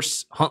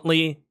force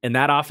Huntley and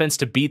that offense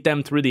to beat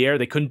them through the air.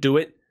 They couldn't do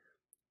it.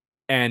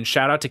 And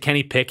shout out to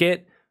Kenny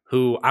Pickett,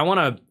 who I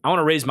want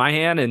to raise my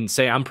hand and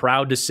say I'm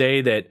proud to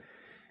say that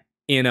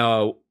in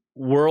a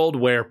world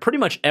where pretty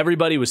much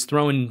everybody was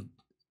throwing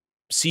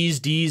C's,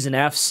 D's, and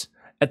F's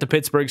at the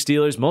Pittsburgh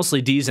Steelers,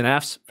 mostly D's and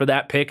F's for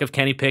that pick of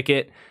Kenny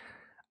Pickett,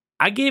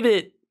 I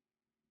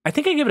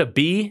think I gave it a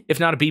B, if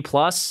not a B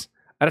plus.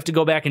 I'd have to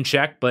go back and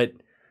check, but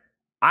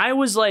I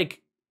was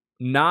like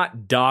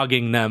not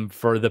dogging them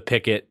for the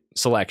Pickett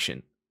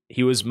selection.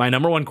 He was my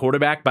number one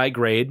quarterback by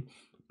grade,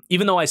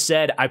 even though I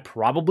said I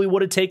probably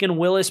would have taken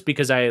Willis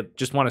because I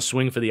just want to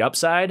swing for the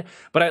upside,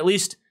 but I at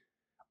least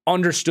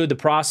understood the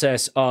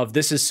process of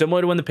this is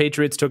similar to when the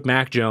Patriots took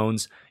Mac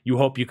Jones. You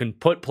hope you can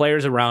put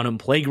players around him,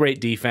 play great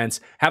defense,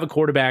 have a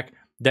quarterback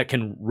that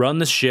can run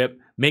the ship,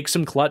 make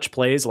some clutch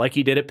plays like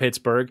he did at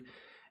Pittsburgh,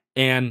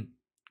 and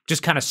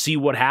just kind of see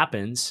what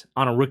happens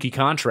on a rookie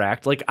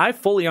contract. Like, I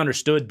fully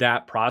understood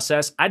that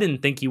process. I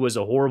didn't think he was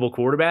a horrible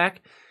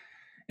quarterback.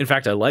 In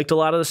fact, I liked a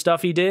lot of the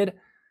stuff he did.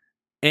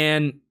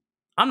 And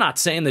I'm not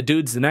saying the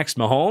dude's the next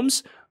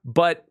Mahomes,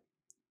 but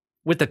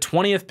with the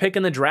 20th pick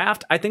in the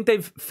draft, I think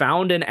they've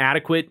found an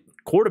adequate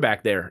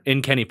quarterback there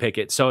in Kenny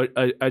Pickett. So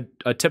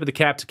a tip of the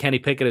cap to Kenny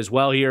Pickett as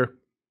well here.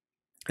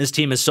 This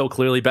team is so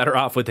clearly better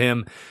off with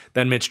him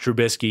than Mitch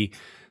Trubisky.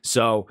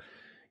 So,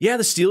 yeah,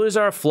 the Steelers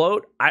are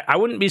afloat. I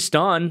wouldn't be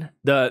stunned.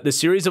 The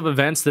series of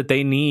events that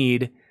they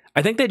need,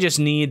 I think they just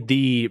need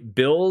the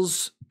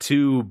Bills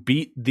to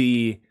beat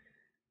the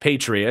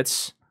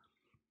Patriots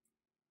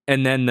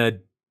and then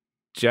the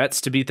Jets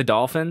to beat the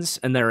Dolphins,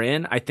 and they're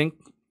in. I think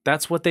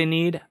that's what they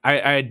need.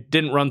 I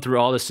didn't run through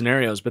all the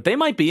scenarios, but they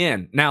might be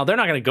in. Now, they're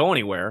not going to go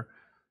anywhere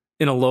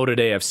in a loaded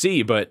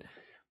AFC, but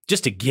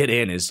just to get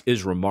in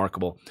is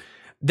remarkable.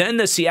 Then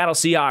the Seattle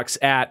Seahawks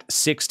at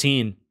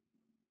 16.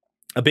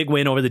 A big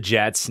win over the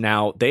Jets.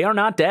 Now, they are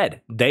not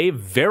dead. They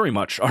very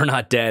much are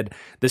not dead.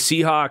 The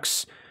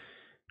Seahawks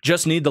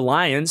just need the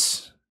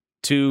Lions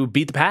to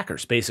beat the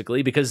Packers,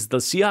 basically, because the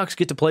Seahawks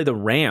get to play the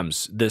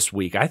Rams this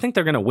week. I think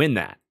they're going to win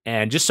that.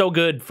 And just so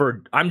good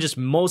I'm just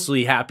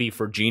mostly happy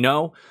for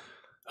Geno,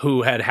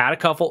 who had a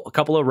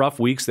couple of rough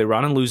weeks. They were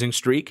on a losing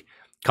streak,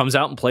 comes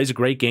out and plays a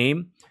great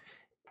game.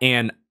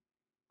 And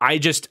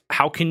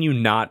how can you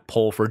not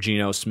pull for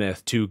Geno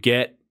Smith to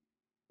get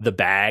the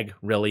bag,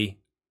 really?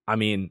 I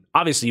mean,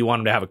 obviously you want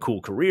him to have a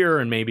cool career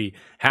and maybe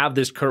have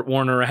this Kurt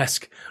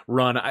Warner-esque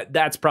run.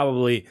 That's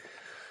probably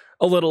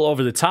a little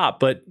over the top,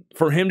 but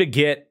for him to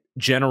get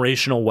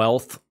generational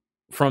wealth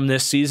from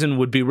this season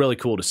would be really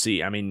cool to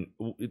see. I mean,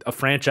 a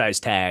franchise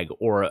tag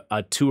or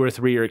a 2 or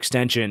 3 year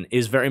extension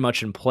is very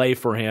much in play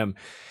for him.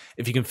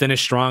 If you can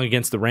finish strong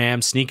against the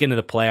Rams, sneak into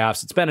the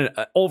playoffs, it's been an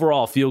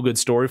overall feel-good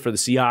story for the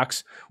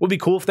Seahawks. Would be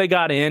cool if they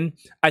got in.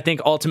 I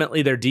think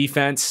ultimately their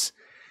defense,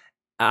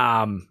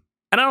 and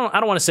I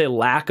don't want to say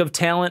lack of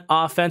talent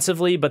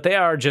offensively, but they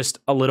are just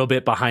a little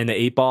bit behind the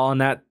 8 ball on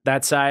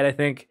that side, I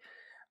think.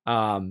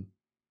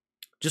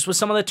 Just with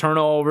some of the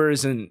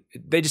turnovers, and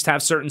they just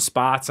have certain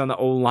spots on the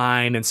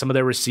O-line and some of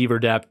their receiver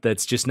depth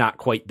that's just not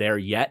quite there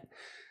yet.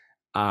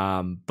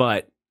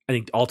 But I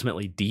think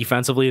ultimately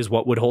defensively is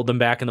what would hold them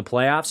back in the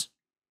playoffs.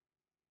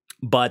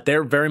 But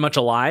they're very much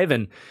alive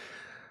and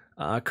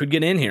could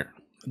get in here.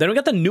 Then we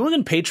got the New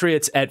England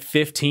Patriots at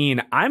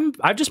 15.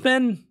 I've just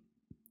been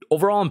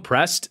overall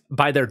impressed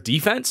by their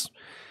defense.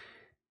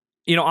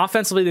 You know,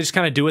 offensively, they just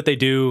kind of do what they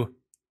do.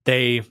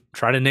 They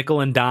try to nickel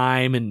and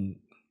dime and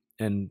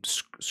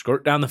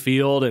skirt down the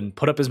field and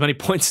put up as many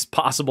points as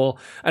possible.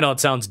 I know it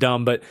sounds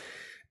dumb, but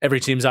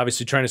every team's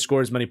obviously trying to score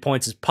as many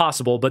points as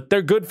possible, but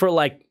they're good for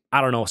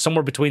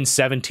somewhere between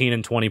 17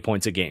 and 20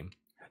 points a game.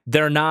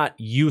 They're not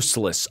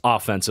useless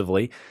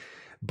offensively,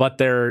 but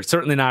they're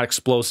certainly not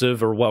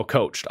explosive or well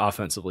coached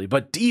offensively.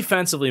 But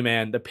defensively,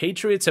 man, the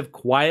Patriots have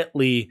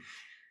quietly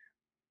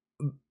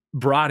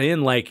brought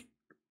in like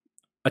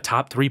a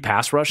top 3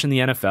 pass rush in the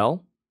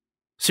NFL.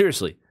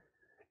 Seriously.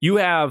 You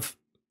have,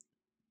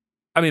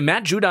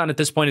 Matt Judon at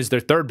this point is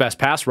their 3rd best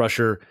pass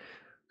rusher.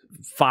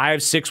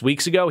 5-6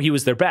 weeks ago, he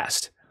was their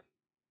best.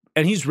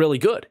 And he's really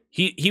good.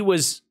 He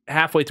was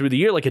halfway through the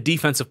year like a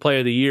defensive player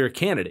of the year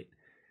candidate.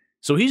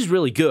 So he's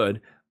really good.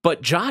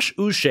 But Josh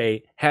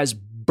Uche has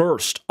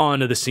burst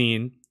onto the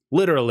scene.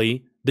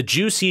 Literally, the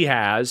juice he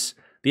has,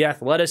 the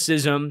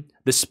athleticism,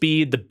 the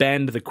speed, the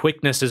bend, the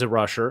quickness as a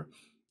rusher.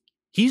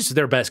 He's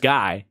their best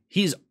guy.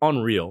 He's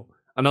unreal.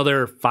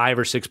 Another 5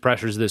 or 6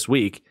 pressures this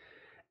week.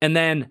 And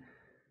then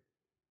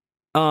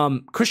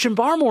Christian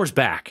Barmore's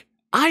back.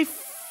 I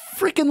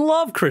freaking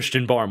love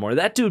Christian Barmore.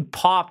 That dude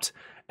popped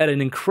at an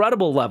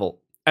incredible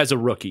level as a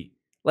rookie.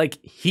 Like,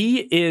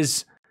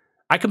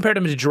 I compared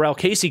him to Jarrell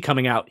Casey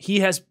coming out.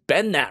 He has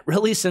been that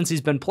really since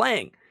he's been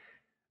playing.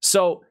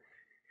 So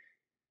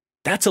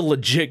that's a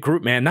legit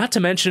group, man. Not to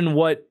mention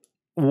what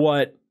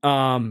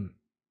I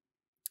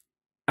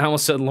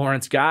almost said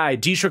Lawrence Guy,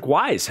 Dietrich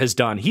Wise has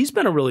done. He's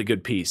been a really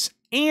good piece.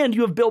 And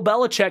you have Bill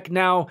Belichick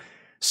now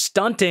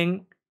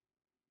stunting,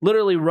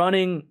 literally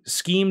running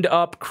schemed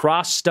up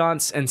cross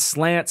stunts and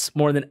slants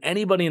more than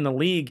anybody in the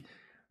league.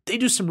 They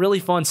do some really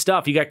fun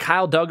stuff. You got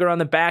Kyle Duggar on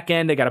the back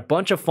end. They got a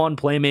bunch of fun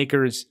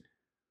playmakers.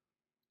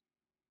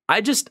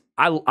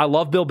 I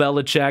love Bill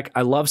Belichick.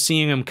 I love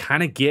seeing him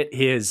kind of get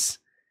that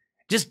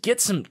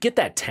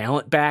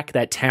talent back,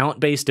 that talent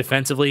base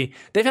defensively.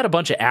 They've had a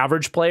bunch of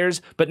average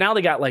players, but now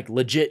they got like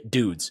legit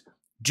dudes.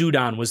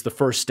 Judon was the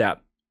first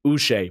step.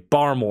 Uche,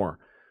 Barmore,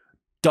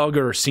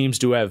 Duggar seems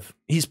to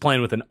he's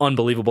playing with an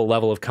unbelievable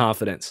level of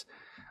confidence.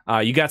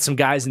 You got some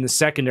guys in the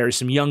secondary,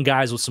 some young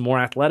guys with some more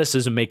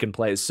athleticism making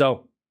plays.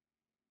 So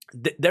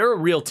they're a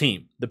real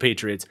team, the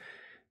Patriots.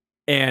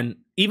 And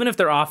even if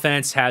their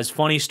offense has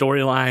funny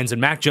storylines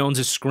and Mac Jones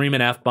is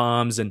screaming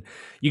F-bombs and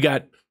you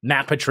got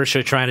Matt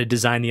Patricia trying to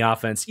design the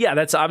offense, yeah,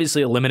 that's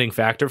obviously a limiting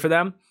factor for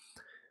them.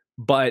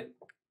 But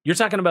you're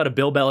talking about a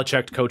Bill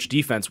Belichick coach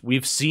defense.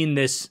 We've seen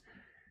this,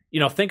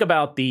 think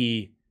about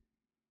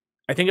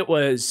I think it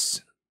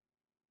was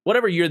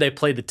whatever year they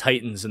played the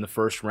Titans in the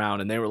first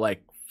round and they were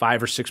like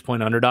 5 or 6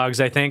 point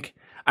underdogs, I think.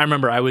 I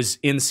remember I was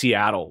in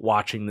Seattle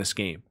watching this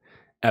game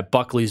at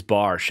Buckley's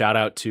Bar. Shout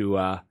out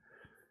to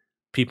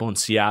people in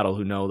Seattle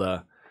who know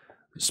the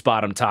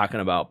spot I'm talking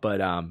about. But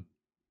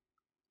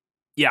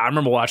yeah, I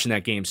remember watching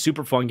that game.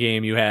 Super fun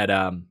game. You had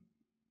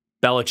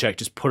Belichick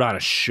just put on a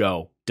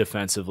show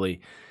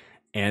defensively,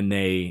 and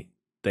they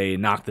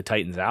knocked the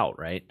Titans out,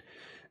 right?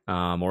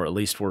 Or at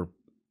least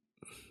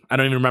I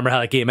don't even remember how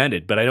that game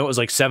ended, but I know it was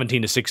like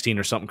 17-16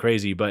 or something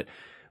crazy. But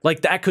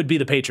like that could be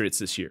the Patriots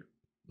this year.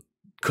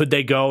 Could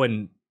they go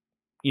and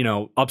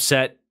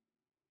upset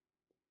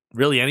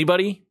really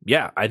anybody?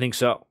 Yeah, I think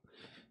so.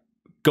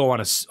 Go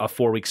on a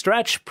 4-week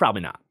stretch?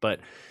 Probably not.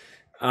 But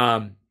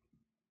then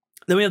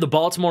we have the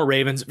Baltimore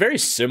Ravens. Very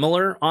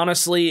similar,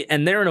 honestly.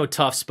 And they're in a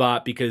tough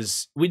spot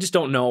because we just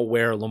don't know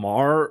where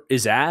Lamar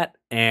is at.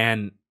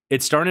 And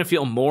it's starting to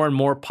feel more and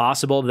more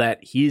possible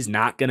that he's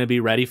not going to be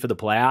ready for the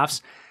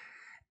playoffs.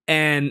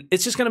 And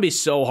it's just going to be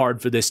so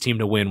hard for this team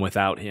to win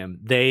without him.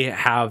 They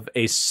have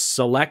a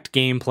select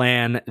game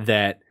plan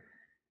that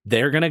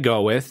they're going to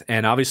go with.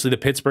 And obviously the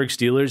Pittsburgh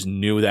Steelers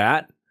knew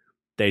that.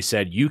 They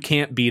said, you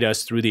can't beat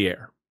us through the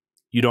air.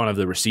 You don't have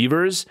the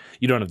receivers,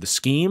 you don't have the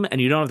scheme,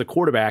 and you don't have the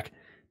quarterback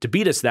to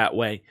beat us that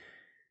way.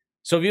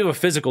 So if you have a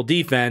physical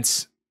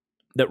defense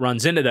that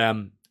runs into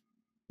them,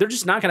 they're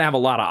just not going to have a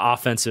whole lot of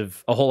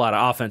offensive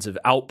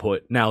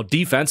output. Now,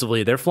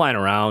 defensively, they're flying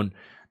around.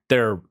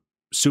 They're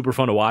super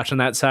fun to watch on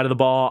that side of the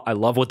ball. I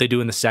love what they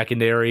do in the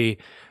secondary.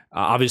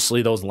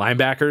 Obviously, those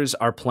linebackers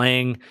are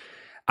playing,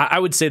 I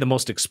would say, the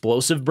most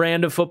explosive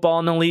brand of football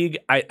in the league.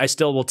 I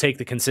still will take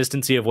the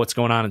consistency of what's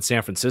going on in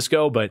San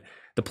Francisco, but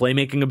the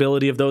playmaking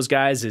ability of those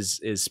guys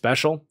is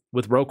special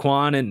with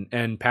Roquan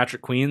and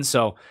Patrick Queen.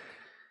 So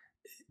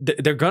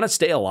they're going to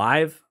stay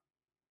alive.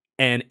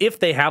 And if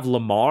they have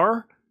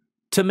Lamar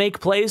to make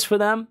plays for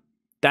them,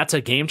 that's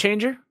a game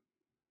changer.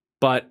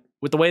 But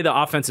with the way the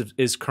offense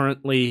is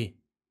currently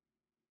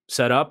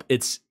set up,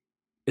 it's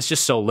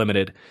just so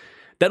limited.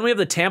 Then we have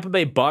the Tampa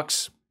Bay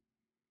Bucks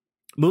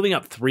moving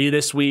up 3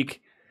 this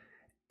week.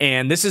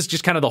 And this is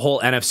just kind of the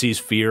whole NFC's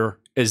fear,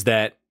 is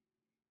that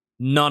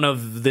none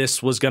of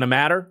this was going to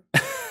matter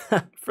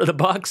for the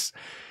Bucks.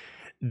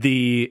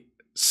 The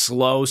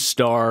slow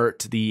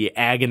start, the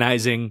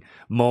agonizing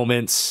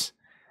moments,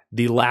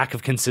 the lack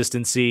of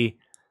consistency.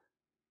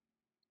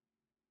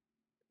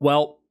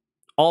 Well,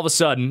 all of a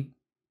sudden,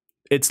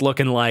 it's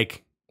looking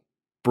like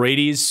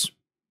Brady,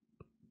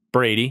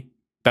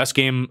 best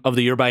game of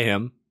the year by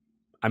him.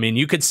 I mean,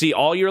 you could see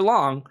all year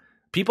long,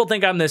 people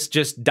think I'm this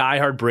just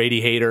diehard Brady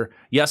hater.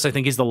 Yes, I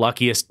think he's the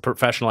luckiest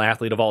professional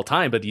athlete of all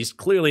time, but he's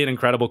clearly an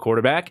incredible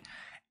quarterback.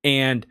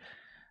 And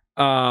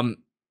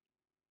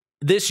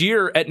this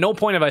year, at no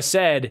point have I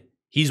said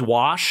he's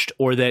washed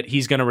or that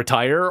he's going to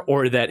retire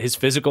or that his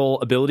physical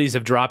abilities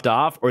have dropped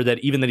off or that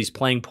even that he's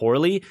playing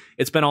poorly.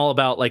 It's been all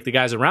about like the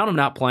guys around him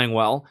not playing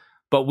well.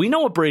 But we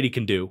know what Brady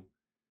can do.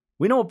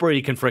 We know what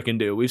Brady can frickin'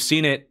 do. We've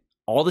seen it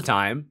all the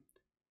time.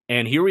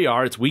 And here we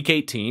are. It's week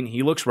 18.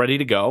 He looks ready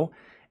to go.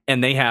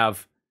 And they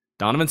have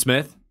Donovan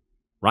Smith.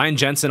 Ryan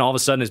Jensen all of a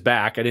sudden is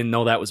back. I didn't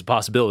know that was a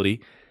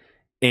possibility.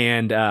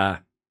 And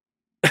Tristan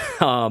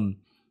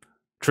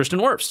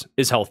Wirfs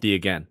is healthy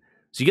again.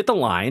 So you get the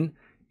line.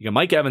 You got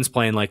Mike Evans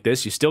playing like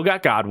this. You still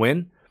got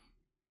Godwin.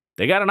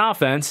 They got an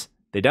offense.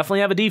 They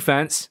definitely have a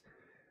defense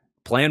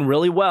playing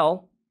really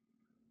well.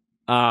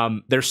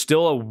 They're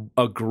still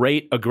a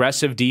great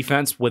aggressive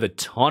defense with a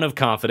ton of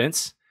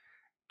confidence.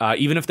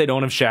 Even if they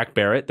don't have Shaq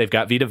Barrett, they've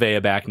got Vita Vea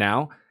back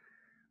now.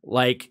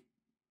 Like,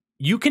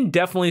 you can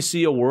definitely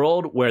see a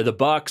world where the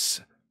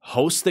Bucks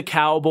host the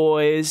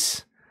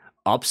Cowboys,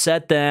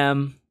 upset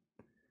them,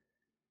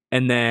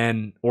 and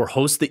then, or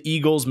host the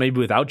Eagles, maybe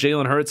without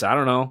Jalen Hurts. I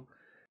don't know.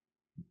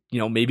 You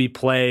know, maybe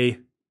play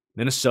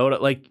Minnesota.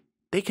 Like,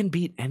 they can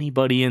beat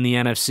anybody in the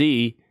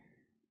NFC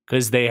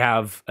because they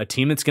have a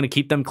team that's going to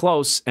keep them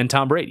close and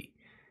Tom Brady.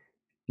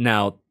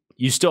 Now,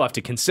 you still have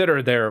to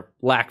consider their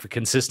lack of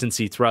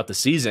consistency throughout the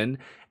season,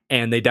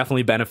 and they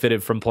definitely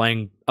benefited from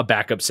playing a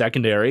backup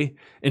secondary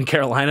in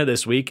Carolina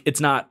this week.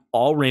 It's not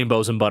all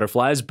rainbows and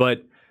butterflies,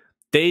 but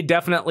they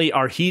definitely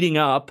are heating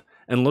up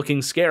and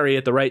looking scary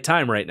at the right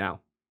time right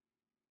now.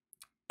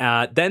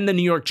 Then the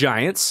New York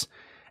Giants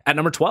at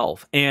number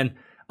 12. And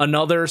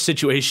another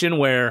situation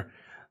where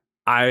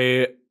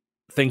I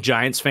think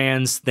Giants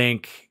fans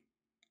think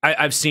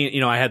I've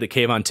seen, I had the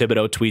Kayvon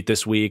Thibodeau tweet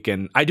this week,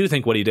 and I do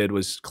think what he did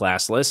was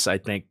classless. I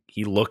think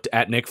he looked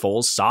at Nick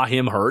Foles, saw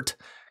him hurt,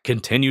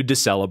 continued to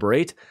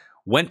celebrate,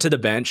 went to the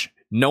bench,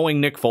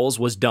 knowing Nick Foles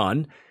was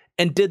done,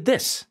 and did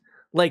this.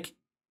 Like,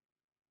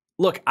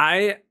 look,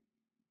 I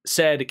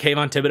said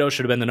Kayvon Thibodeau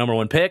should have been the number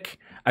 1 pick.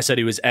 I said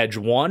he was edge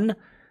 1.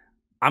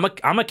 I'm a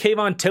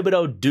Kayvon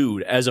Thibodeau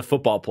dude as a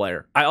football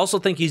player. I also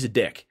think he's a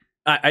dick.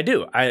 I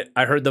do. I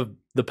heard the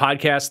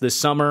podcast this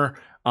summer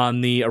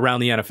on the Around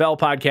the NFL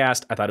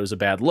podcast. I thought it was a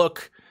bad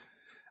look.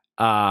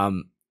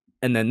 And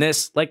then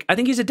this, I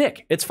think he's a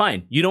dick. It's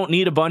fine. You don't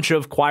need a bunch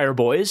of choir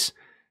boys.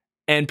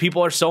 And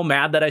people are so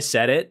mad that I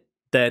said it,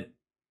 that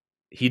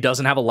he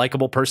doesn't have a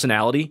likable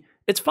personality.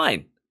 It's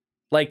fine.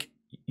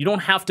 You don't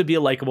have to be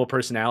a likable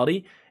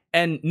personality.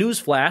 And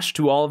newsflash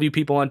to all of you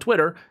people on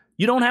Twitter,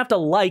 you don't have to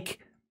like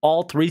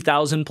all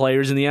 3,000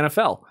 players in the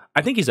NFL.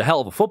 I think he's a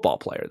hell of a football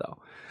player,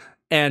 though.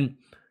 And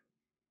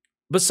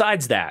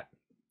besides that,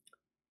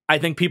 I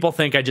think people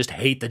think I just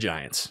hate the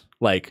Giants.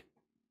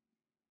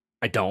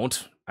 I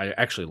don't. I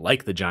actually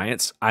like the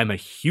Giants. I'm a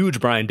huge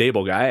Brian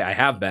Daboll guy. I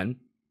have been,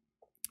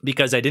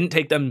 because I didn't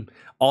take them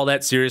all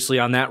that seriously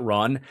on that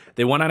run.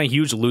 They went on a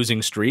huge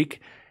losing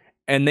streak,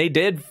 and they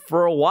did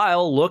for a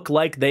while look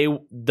like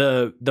the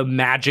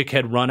magic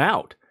had run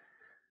out.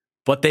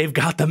 But they've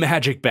got the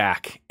magic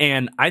back,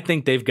 and I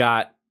think they've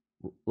got,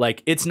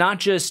 it's not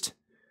just...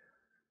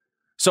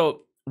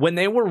 So when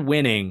they were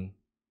winning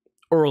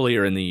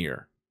earlier in the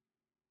year,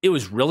 it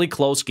was really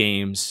close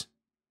games,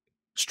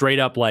 straight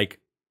up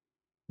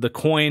the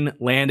coin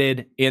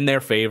landed in their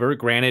favor.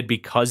 Granted,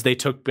 because they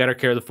took better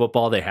care of the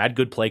football, they had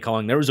good play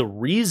calling. There was a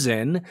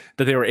reason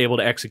that they were able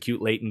to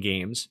execute late in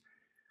games.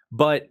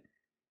 But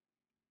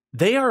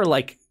they are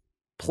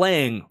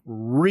playing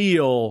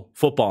real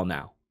football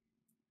now,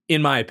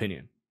 in my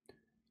opinion.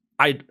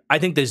 I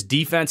think this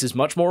defense is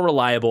much more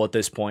reliable at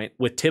this point.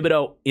 With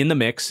Thibodeau in the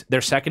mix,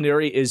 their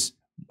secondary is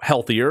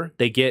healthier.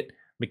 They get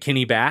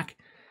McKinney back.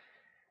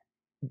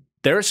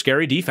 They're a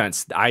scary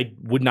defense. I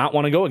would not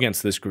want to go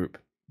against this group.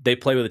 They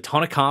play with a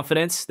ton of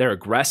confidence. They're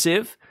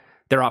aggressive.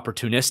 They're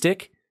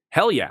opportunistic.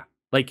 Hell yeah.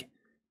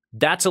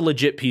 That's a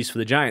legit piece for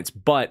the Giants.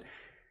 But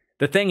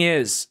the thing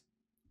is,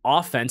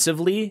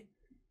 offensively,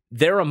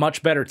 they're a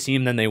much better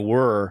team than they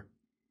were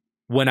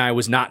when I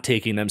was not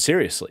taking them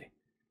seriously.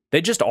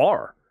 They just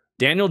are.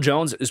 Daniel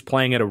Jones is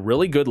playing at a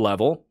really good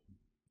level.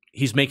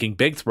 He's making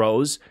big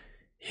throws.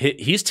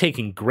 He's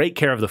taking great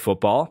care of the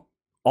football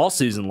all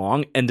season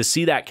long, and to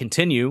see that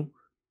continue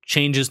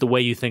changes the way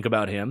you think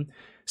about him.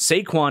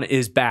 Saquon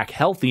is back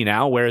healthy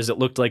now, whereas it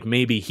looked like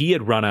maybe he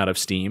had run out of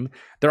steam.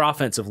 Their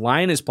offensive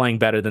line is playing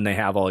better than they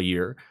have all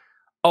year.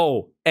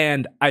 Oh,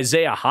 and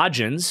Isaiah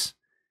Hodgins,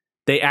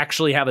 they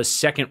actually have a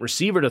second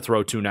receiver to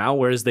throw to now,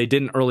 whereas they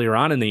didn't earlier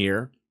on in the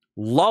year.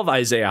 Love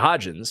Isaiah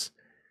Hodgins.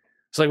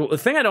 It's the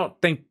thing I don't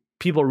think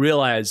people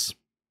realize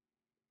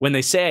when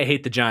they say I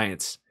hate the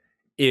Giants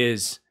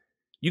is,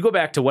 you go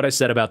back to what I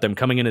said about them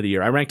coming into the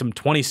year. I ranked them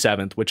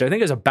 27th, which I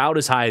think is about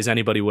as high as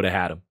anybody would have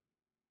had them.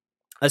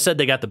 I said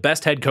they got the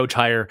best head coach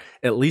hire,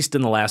 at least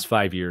in the last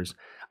 5 years.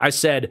 I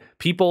said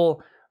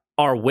people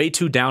are way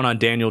too down on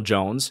Daniel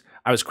Jones.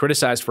 I was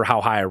criticized for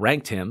how high I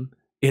ranked him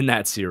in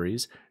that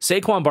series.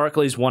 Saquon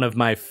Barkley is one of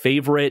my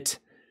favorite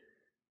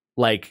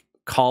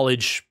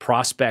college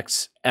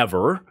prospects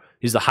ever.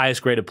 He's the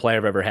highest graded player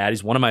I've ever had.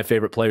 He's one of my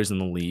favorite players in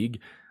the league.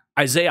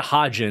 Isaiah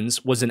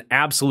Hodgins was an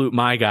absolute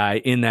my guy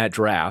in that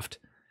draft.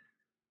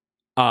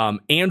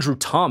 Andrew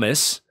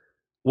Thomas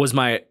was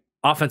my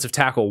offensive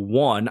tackle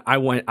 1. I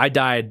went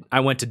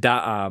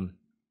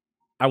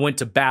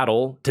to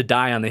battle to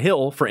die on the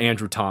hill for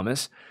Andrew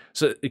Thomas.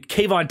 So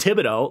Kayvon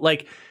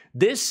Thibodeau,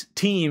 this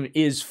team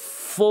is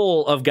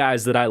full of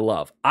guys that I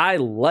love. I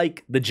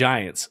like the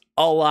Giants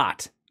a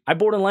lot. I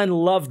borderline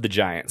love the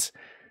Giants.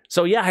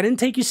 So yeah, I didn't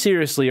take you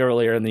seriously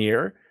earlier in the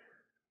year,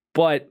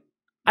 but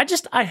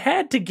I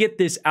had to get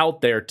this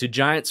out there to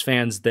Giants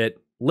fans that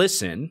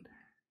listen.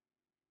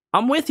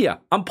 I'm with you.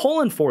 I'm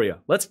pulling for you.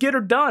 Let's get her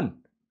done.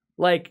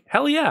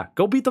 Hell yeah,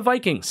 go beat the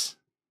Vikings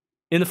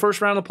in the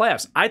first round of the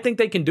playoffs. I think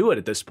they can do it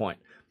at this point.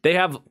 They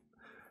have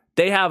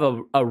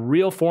a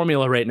real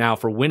formula right now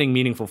for winning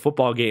meaningful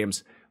football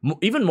games,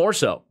 even more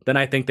so than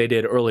I think they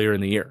did earlier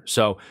in the year.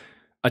 So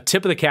a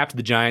tip of the cap to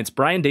the Giants.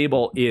 Brian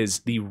Daboll is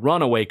the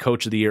runaway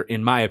coach of the year,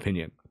 in my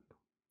opinion.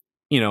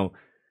 The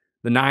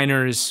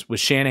Niners with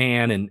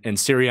Shanahan and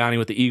Sirianni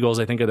with the Eagles,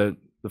 I think, are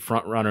the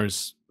front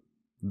runners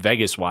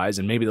Vegas-wise,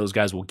 and maybe those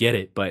guys will get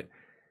it. But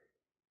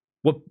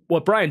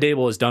what Brian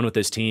Daboll has done with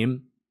this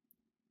team,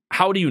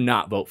 how do you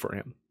not vote for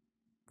him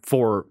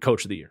for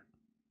coach of the year?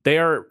 They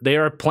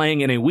are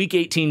playing in a Week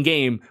 18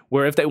 game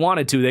where if they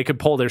wanted to, they could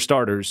pull their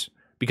starters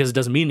because it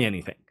doesn't mean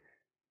anything.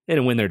 They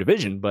didn't win their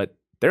division, but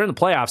they're in the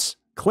playoffs,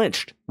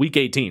 clinched, Week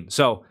 18.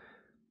 So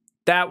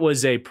that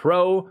was a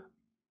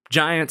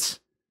pro-Giants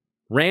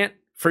rant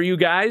for you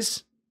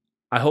guys.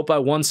 I hope I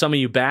won some of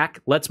you back.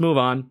 Let's move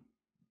on.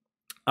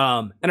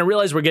 And I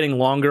realize we're getting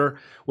longer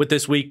with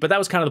this week, but that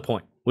was kind of the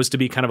point, was to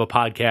be kind of a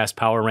podcast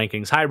power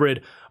rankings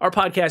hybrid. Our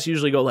podcasts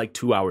usually go like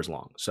 2 hours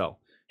long. So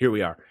here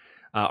we are.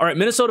 All right,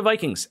 Minnesota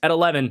Vikings at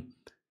 11.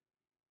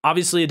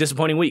 Obviously a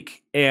disappointing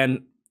week.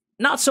 And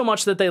not so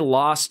much that they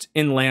lost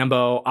in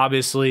Lambeau.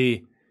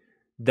 Obviously,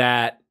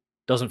 that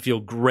doesn't feel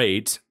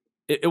great.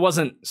 It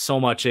wasn't so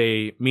much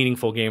a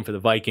meaningful game for the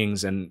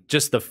Vikings, and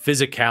just the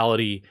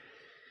physicality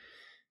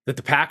that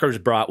the Packers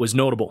brought was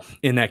notable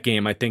in that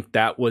game. I think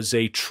that was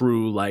a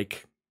true,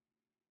 like,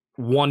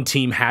 one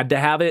team had to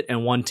have it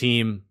and one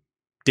team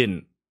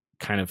didn't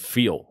kind of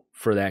feel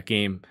for that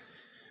game.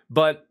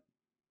 But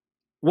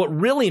what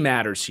really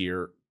matters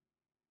here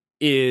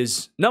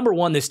is, number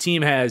one, this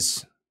team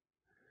has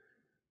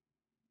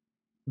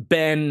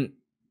been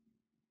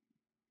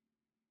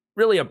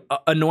really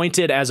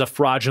anointed as a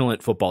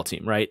fraudulent football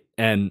team, right?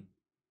 And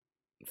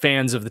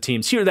fans of the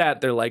teams hear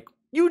that, they're like,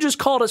 you just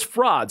called us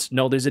frauds.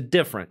 No, there's a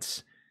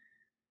difference.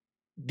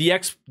 The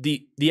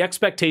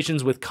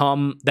expectations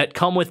that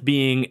come with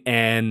being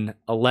an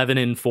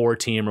 11-4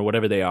 team, or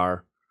whatever they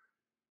are,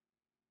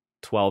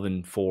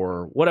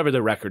 12-4, whatever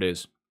the record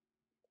is,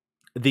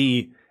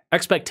 the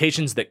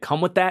expectations that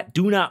come with that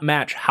do not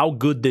match how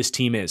good this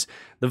team is.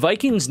 The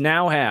Vikings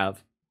now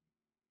have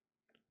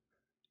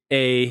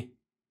a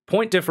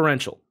point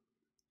differential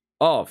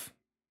of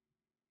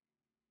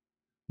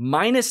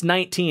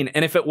 -19.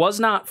 And if it was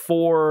not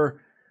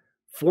for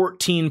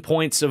 14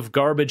 points of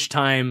garbage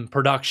time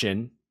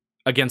production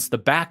against the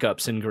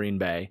backups in Green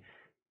Bay,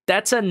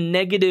 that's a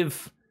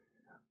negative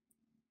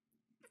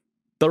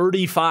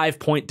 35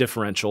 point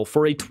differential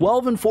for a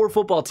 12-4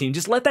 football team.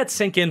 Just let that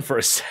sink in for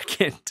a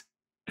second.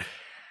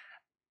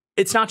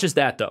 It's not just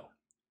that, though.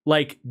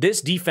 Like,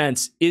 this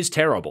defense is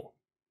terrible.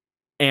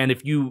 And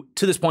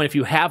to this point, if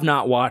you have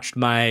not watched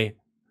my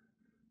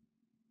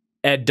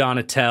Ed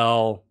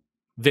Donatel,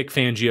 Vic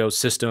Fangio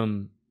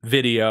system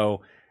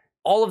video,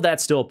 all of that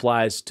still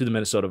applies to the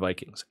Minnesota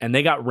Vikings. And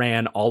they got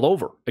ran all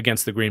over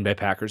against the Green Bay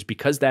Packers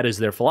because that is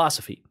their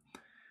philosophy.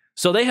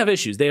 So they have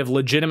issues. They have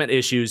legitimate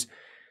issues.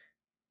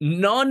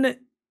 None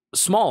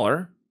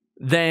smaller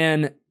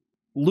than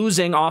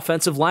losing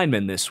offensive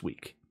linemen this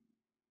week.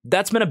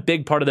 That's been a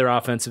big part of their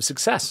offensive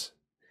success,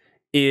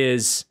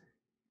 is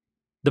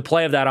the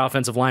play of that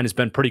offensive line has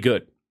been pretty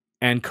good.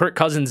 And Kirk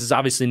Cousins is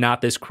obviously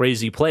not this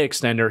crazy play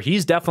extender.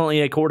 He's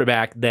definitely a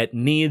quarterback that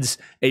needs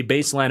a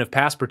baseline of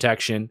pass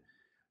protection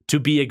to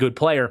be a good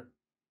player.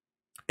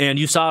 And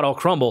you saw it all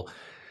crumble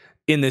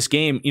in this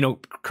game. You know,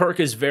 Kirk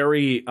is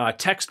very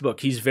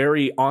textbook. He's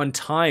very on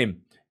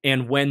time.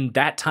 And when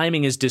that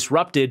timing is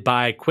disrupted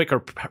by quicker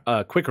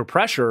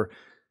pressure,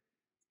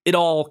 it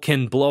all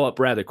can blow up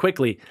rather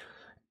quickly.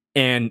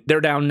 And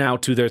they're down now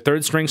to their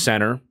third string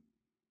center.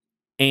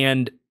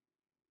 And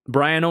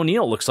Brian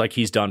O'Neill looks like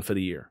he's done for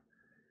the year.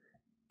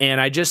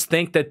 And I just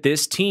think that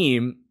this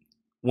team,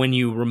 when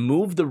you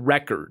remove the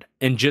record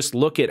and just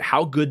look at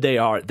how good they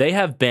are, they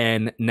have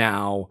been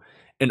now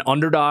an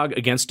underdog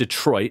against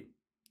Detroit.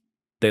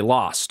 They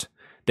lost.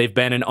 They've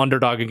been an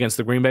underdog against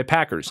the Green Bay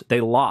Packers.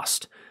 They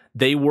lost.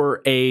 They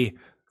were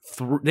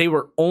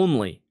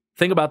only,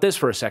 think about this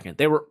for a second,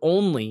 they were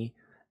only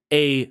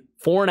a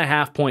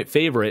 4.5 point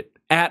favorite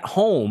at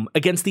home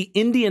against the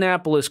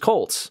Indianapolis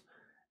Colts,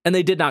 and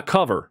they did not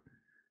cover.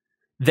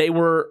 They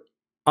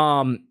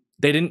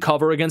didn't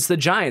cover against the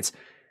Giants,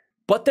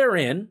 but they're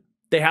in.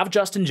 They have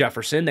Justin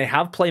Jefferson. They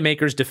have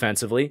playmakers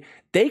defensively.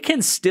 They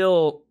can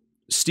still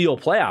steal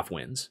playoff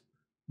wins,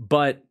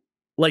 but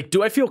like,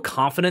 do I feel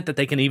confident that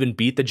they can even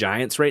beat the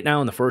Giants right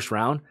now in the first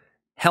round?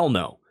 Hell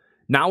no.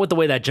 Not with the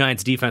way that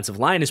Giants defensive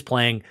line is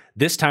playing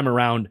this time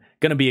around,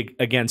 going to be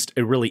against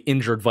a really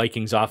injured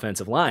Vikings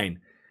offensive line.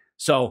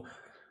 So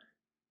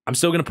I'm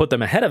still going to put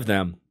them ahead of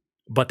them,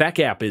 but that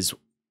gap is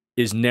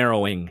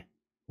narrowing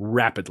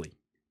rapidly.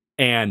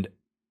 And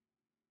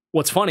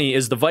what's funny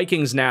is the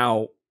Vikings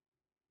now,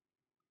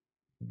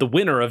 the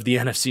winner of the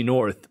NFC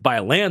North by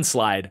a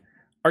landslide,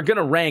 are going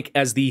to rank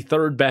as the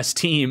third best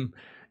team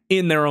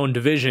in their own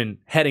division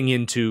heading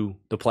into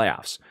the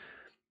playoffs,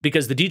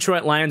 because the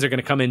Detroit Lions are going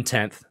to come in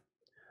 10th.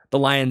 The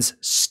Lions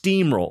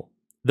steamroll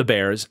the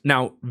Bears.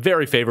 Now,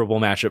 very favorable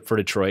matchup for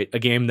Detroit, a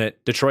game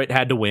that Detroit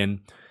had to win.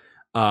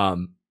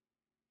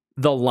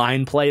 The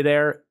line play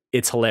there,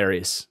 it's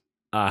hilarious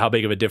how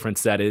big of a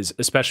difference that is,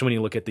 especially when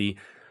you look at the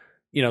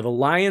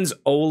Lions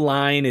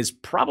O-line is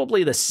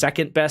probably the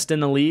second best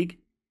in the league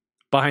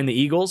behind the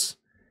Eagles,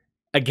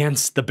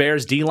 against the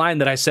Bears D-line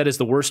that I said is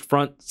the worst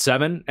front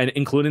seven, and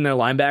including their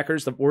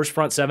linebackers, the worst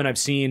front seven I've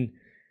seen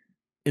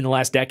in the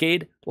last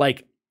decade.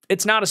 Like,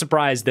 it's not a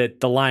surprise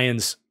that the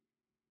Lions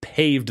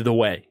paved the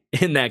way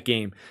in that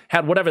game,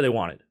 had whatever they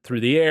wanted,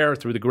 through the air,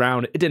 through the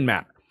ground, it didn't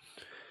matter.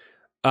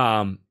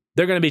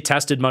 They're going to be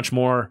tested much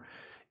more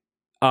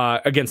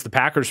against the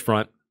Packers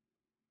front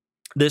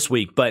this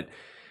week, but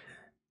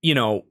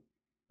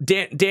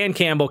Dan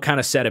Campbell kind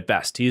of said it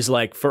best. He's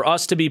like, for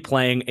us to be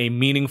playing a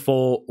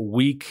meaningful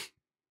Week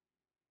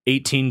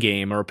 18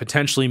 game, or a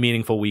potentially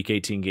meaningful Week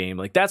 18 game,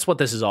 like, that's what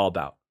this is all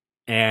about.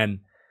 And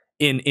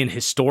in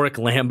historic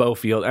Lambeau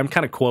Field, I'm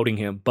kind of quoting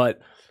him, but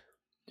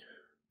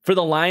for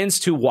the Lions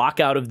to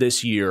walk out of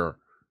this year,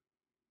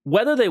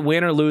 whether they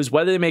win or lose,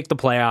 whether they make the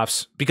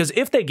playoffs, because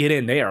if they get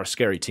in, they are a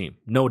scary team,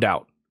 no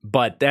doubt.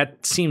 But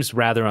that seems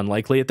rather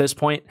unlikely at this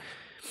point.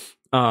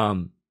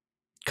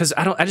 Because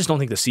I just don't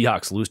think the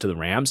Seahawks lose to the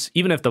Rams,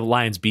 even if the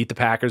Lions beat the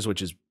Packers,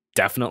 which is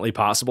definitely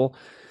possible.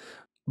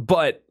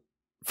 But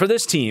for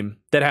this team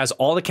that has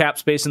all the cap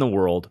space in the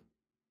world,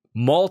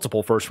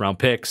 multiple first-round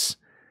picks,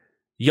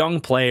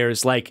 young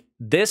players, like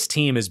this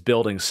team is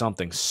building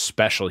something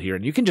special here,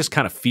 and you can just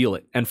kind of feel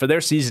it. And for their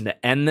season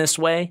to end this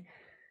way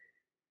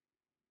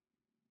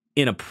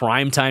in a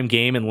primetime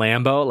game in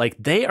Lambeau, like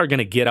they are going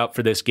to get up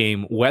for this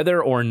game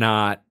whether or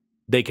not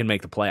they can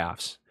make the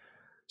playoffs.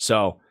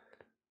 So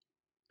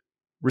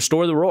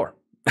restore the roar.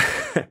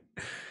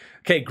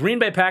 Okay, Green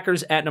Bay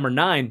Packers at number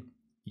 9.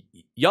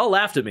 Y'all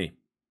laughed at me.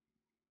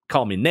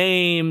 Called me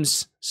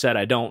names, said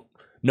I don't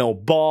know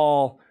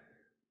ball.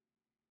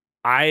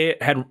 I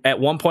had at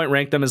one point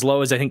ranked them as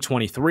low as I think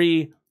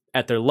 23.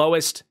 At their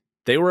lowest,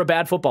 they were a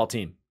bad football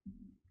team.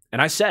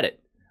 And I said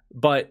it.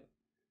 But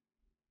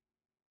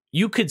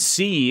you could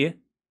see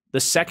the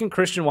second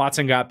Christian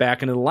Watson got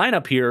back into the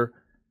lineup here,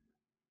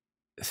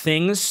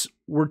 things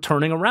were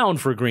turning around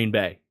for Green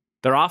Bay.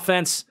 Their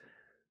offense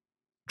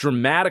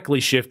dramatically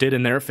shifted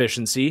in their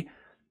efficiency.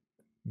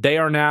 They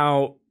are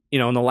now,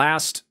 in the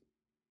last,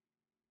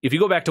 if you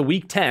go back to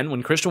week 10,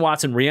 when Christian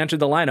Watson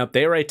re-entered the lineup,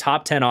 they are a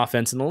top 10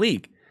 offense in the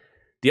league.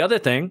 The other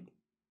thing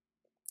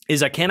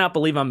is I cannot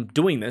believe I'm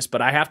doing this,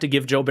 but I have to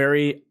give Joe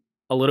Barry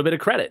a little bit of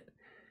credit.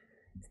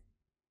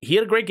 He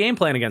had a great game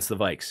plan against the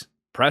Vikes.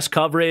 Press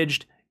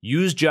coverage,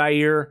 used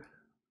Jair,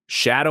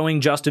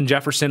 shadowing Justin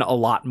Jefferson a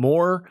lot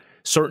more.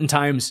 Certain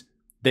times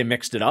they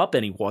mixed it up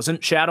and he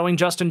wasn't shadowing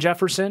Justin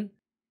Jefferson.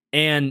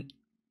 And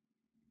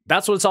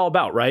that's what it's all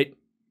about, right?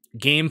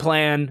 Game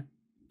plan,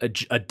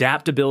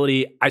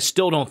 adaptability. I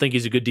still don't think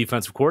he's a good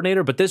defensive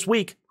coordinator, but this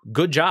week,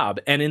 good job.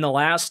 And in the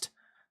last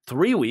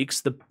 3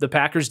 weeks, the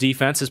Packers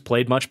defense has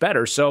played much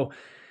better. So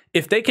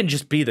if they can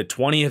just be the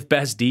 20th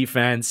best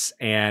defense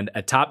and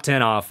a top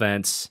 10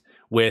 offense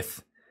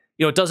with,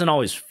 it doesn't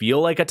always feel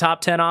like a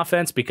top 10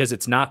 offense because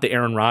it's not the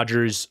Aaron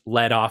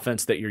Rodgers-led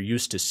offense that you're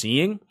used to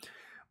seeing.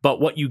 But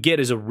what you get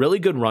is a really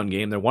good run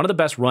game. They're one of the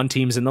best run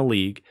teams in the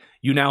league.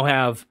 You now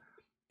have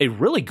a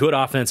really good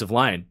offensive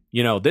line.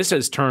 This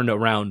has turned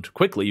around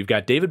quickly. You've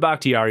got David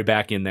Bakhtiari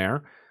back in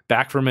there,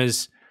 back from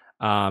his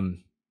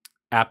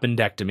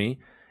appendectomy.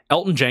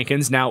 Elton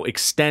Jenkins now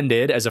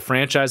extended as a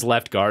franchise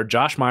left guard.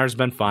 Josh Myers has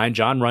been fine.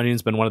 John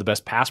Running's been one of the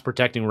best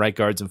pass-protecting right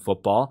guards in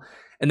football.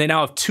 And they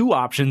now have 2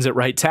 options at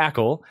right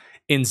tackle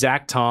in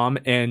Zach Tom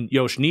and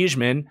Yosh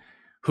Nijman,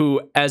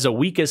 who, as a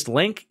weakest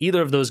link,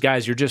 either of those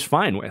guys you're just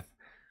fine with.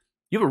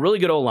 You have a really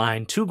good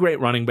O-line, 2 great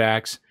running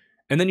backs,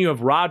 and then you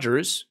have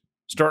Rodgers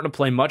starting to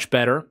play much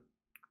better,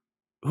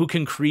 who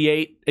can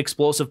create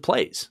explosive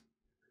plays.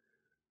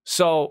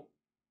 So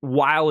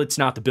while it's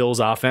not the Bills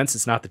offense,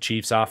 it's not the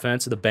Chiefs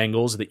offense, or the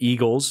Bengals, or the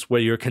Eagles,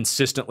 where you're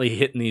consistently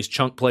hitting these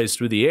chunk plays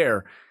through the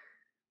air,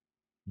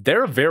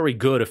 they're a very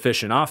good,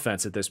 efficient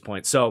offense at this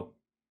point. So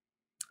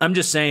I'm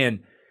just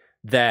saying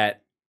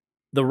that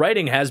the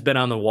writing has been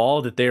on the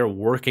wall that they are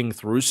working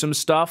through some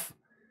stuff.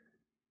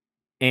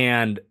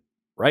 And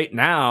right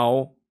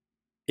now,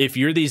 if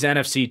you're these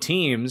NFC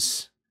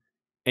teams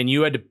and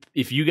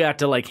if you got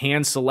to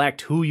hand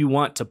select who you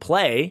want to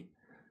play,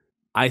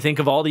 I think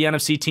of all the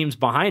NFC teams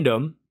behind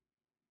them,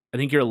 I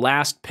think your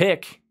last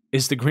pick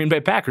is the Green Bay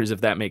Packers,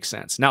 if that makes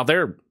sense. Now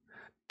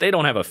they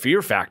don't have a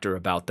fear factor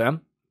about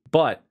them,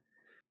 but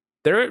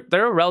they're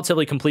a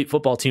relatively complete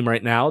football team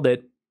right now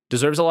that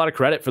deserves a lot of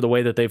credit for the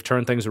way that they've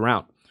turned things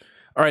around.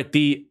 All right,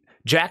 the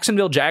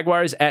Jacksonville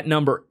Jaguars at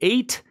number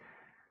 8.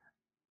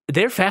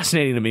 They're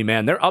fascinating to me,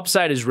 man. Their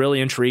upside is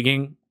really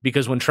intriguing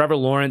because when Trevor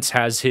Lawrence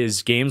has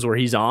his games where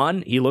he's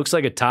on, he looks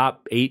like a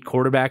top 8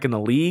 quarterback in the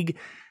league.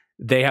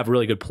 They have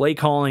really good play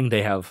calling.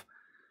 They have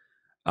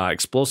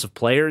explosive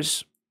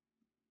players,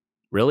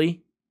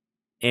 really.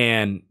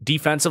 And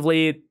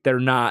defensively, they're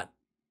not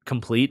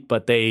complete,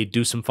 but they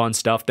do some fun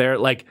stuff there.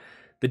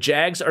 The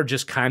Jags are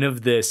just kind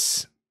of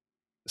this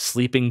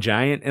sleeping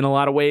giant in a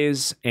lot of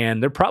ways,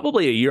 and they're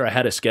probably a year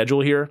ahead of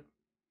schedule here.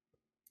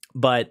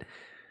 But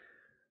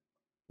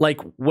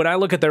when I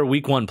look at their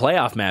week 1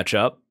 playoff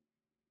matchup,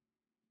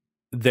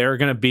 they're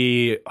going to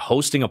be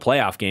hosting a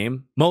playoff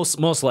game,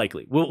 most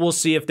likely. We'll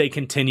see if they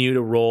continue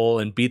to roll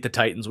and beat the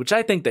Titans, which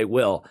I think they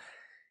will.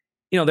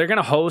 They're going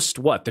to host,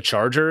 the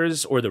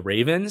Chargers or the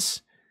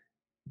Ravens.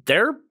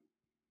 They're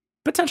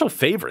potential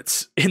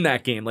favorites in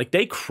that game.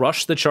 They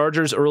crushed the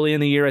Chargers early in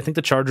the year. I think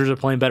the Chargers are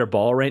playing better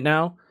ball right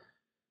now.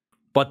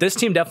 But this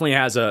team definitely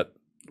has a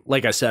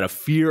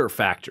fear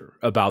factor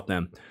about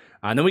them.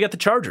 And then we got the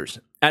Chargers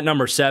at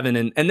number 7.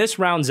 And this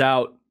rounds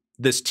out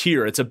this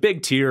tier. It's a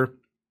big tier.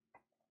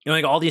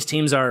 All these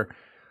teams are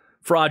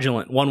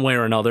fraudulent one way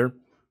or another,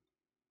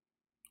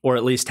 or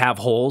at least have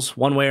holes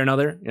one way or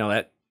another.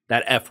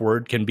 That F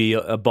word can be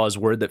a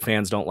buzzword that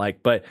fans don't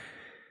like. But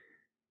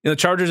the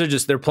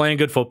Chargers they're playing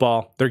good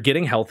football. They're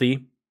getting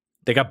healthy.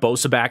 They got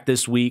Bosa back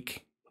this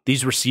week.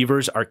 These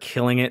receivers are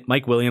killing it.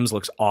 Mike Williams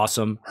looks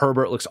awesome.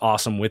 Herbert looks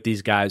awesome with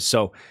these guys.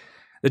 So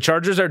the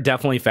Chargers are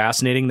definitely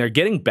fascinating. They're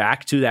getting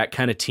back to that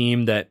kind of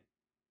team that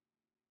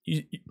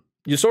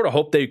you sort of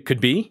hope they could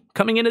be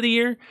coming into the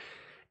year.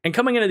 And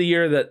coming into the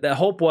year, the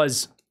hope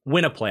was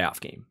win a playoff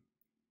game.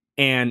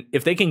 And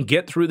if they can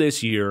get through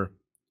this year,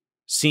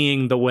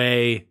 seeing the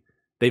way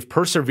they've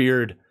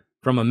persevered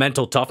from a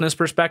mental toughness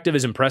perspective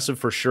is impressive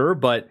for sure.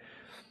 But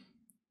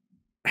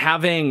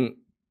having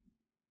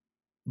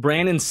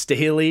Brandon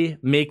Staley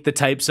make the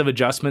types of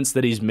adjustments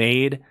that he's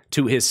made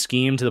to his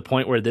scheme to the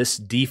point where this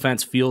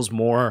defense feels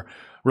more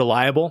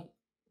reliable,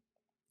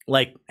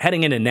 like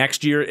heading into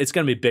next year, it's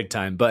going to be big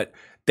time. But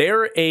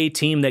they're a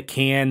team that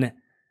can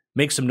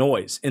make some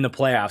noise in the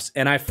playoffs.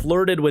 And I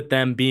flirted with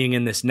them being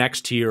in this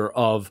next tier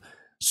of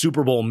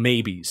Super Bowl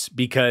maybes,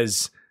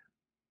 because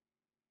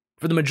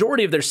for the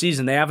majority of their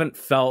season, they haven't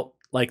felt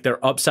like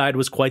their upside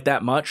was quite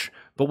that much,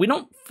 but we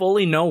don't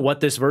fully know what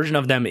this version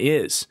of them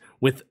is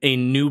with a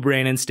new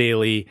Brandon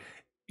Staley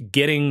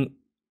getting,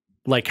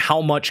 like,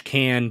 how much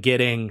can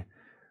getting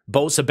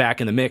Bosa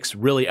back in the mix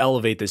really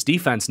elevate this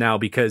defense now?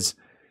 Because,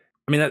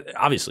 I mean,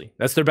 obviously,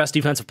 that's their best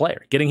defensive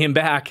player. Getting him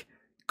back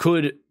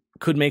could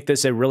make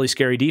this a really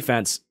scary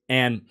defense.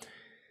 And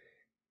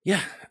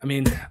yeah, I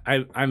mean,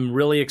 I'm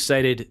really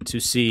excited to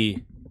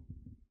see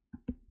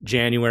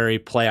January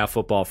playoff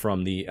football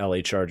from the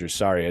LA Chargers.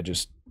 Sorry, I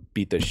just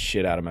beat the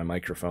shit out of my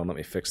microphone. Let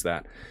me fix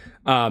that.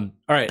 All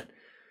right.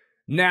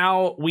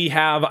 Now we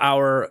have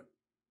our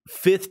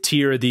fifth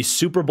tier, the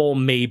Super Bowl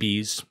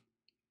maybes.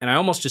 And I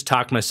almost just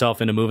talked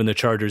myself into moving the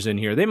Chargers in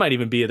here. They might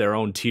even be their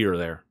own tier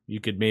there. You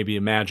could maybe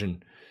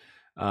imagine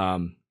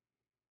that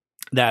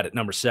at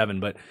number 7.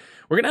 But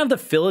we're going to have the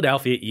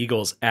Philadelphia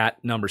Eagles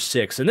at number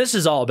 6. And this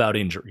is all about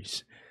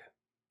injuries.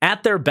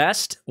 At their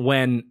best,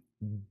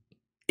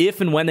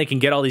 if and when they can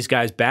get all these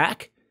guys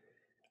back,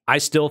 I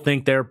still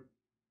think they're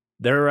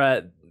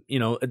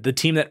the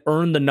team that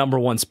earned the number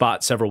 1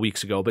 spot several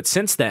weeks ago. But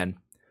since then,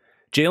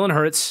 Jalen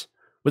Hurts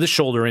with a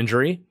shoulder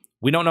injury.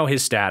 We don't know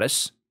his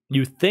status.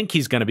 You think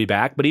he's going to be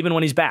back, but even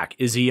when he's back,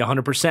 is he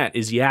 100%?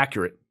 Is he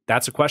accurate?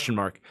 That's a question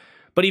mark.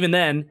 But even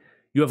then,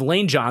 you have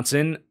Lane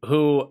Johnson,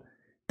 who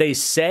they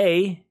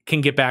say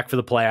can get back for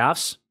the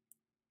playoffs.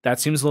 That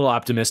seems a little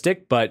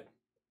optimistic, but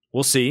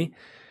we'll see.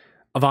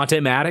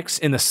 Avonte Maddox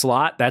in the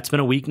slot. That's been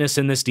a weakness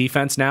in this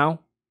defense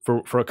now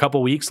for a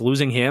couple weeks.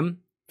 Losing him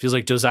feels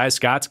like Josiah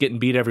Scott's getting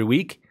beat every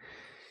week.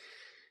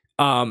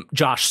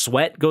 Josh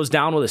Sweat goes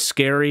down with a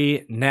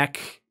scary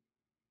neck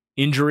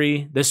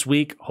injury this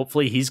week.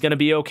 Hopefully he's going to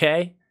be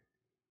okay.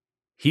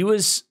 He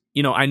was,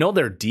 I know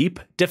they're deep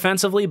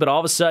defensively, but all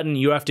of a sudden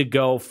you have to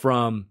go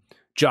from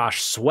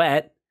Josh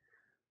Sweat,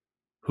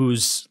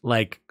 who's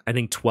like, I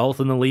think 12th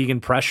in the league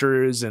in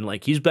pressures, and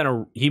like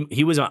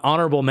he was an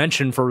honorable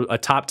mention for a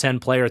top 10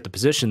 player at the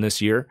position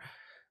this year,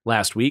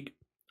 last week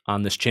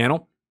on this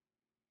channel.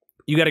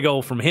 You got to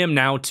go from him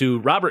now to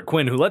Robert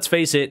Quinn, who, let's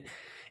face it,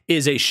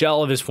 is a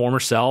shell of his former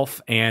self,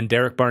 and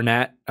Derek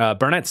Barnett.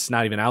 Barnett's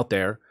not even out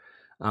there,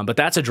 but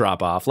that's a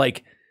drop off.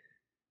 Like,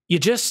 you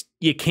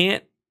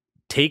can't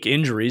take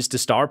injuries to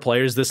star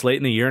players this late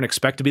in the year and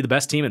expect to be the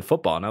best team in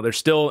football. Now, they're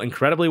still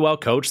incredibly well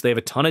coached. They have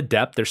a ton of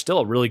depth. They're still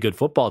a really good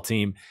football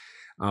team.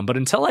 But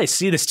until I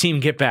see this team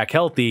get back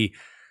healthy,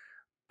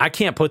 I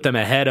can't put them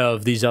ahead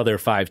of these other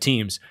 5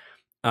 teams,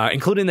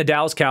 including the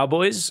Dallas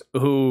Cowboys,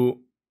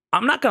 who,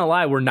 I'm not going to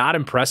lie, were not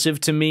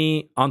impressive to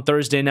me on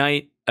Thursday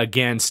night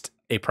against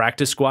a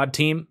practice squad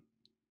team.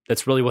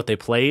 That's really what they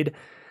played.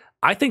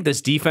 I think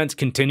this defense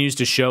continues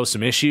to show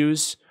some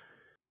issues.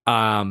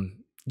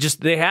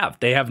 They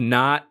have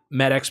not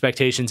met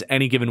expectations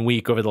any given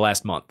week over the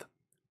last month.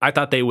 I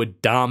thought they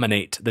would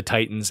dominate the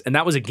Titans, and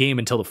that was a game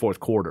until the fourth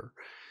quarter.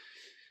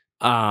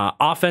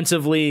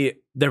 Offensively,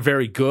 they're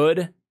very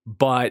good,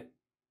 but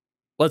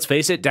let's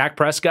face it, Dak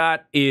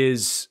Prescott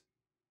is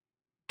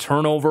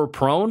turnover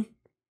prone.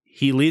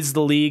 He leads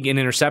the league in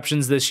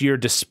interceptions this year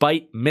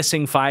despite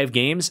missing 5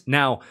 games.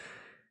 Now,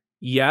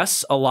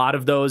 yes, a lot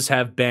of those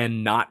have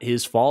been not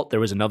his fault. There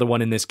was another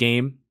one in this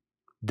game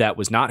that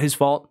was not his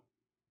fault.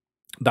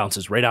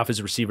 Bounces right off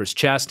his receiver's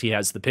chest. He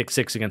has the pick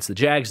 6 against the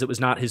Jags. That was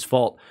not his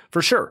fault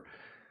for sure.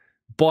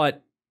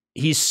 But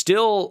he's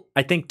still,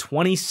 I think,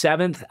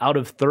 27th out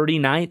of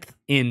 39th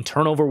in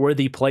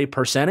turnover-worthy play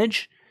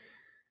percentage.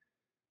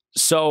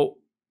 So,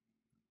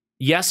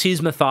 yes,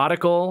 he's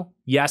methodical.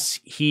 Yes,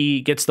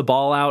 he gets the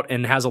ball out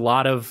and has a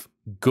lot of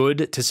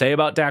good to say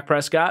about Dak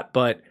Prescott,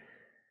 but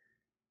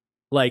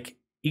like,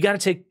 you got to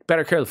take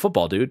better care of the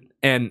football, dude.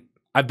 And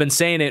I've been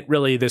saying it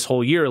really this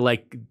whole year.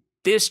 Like,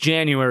 this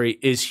January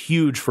is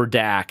huge for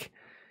Dak.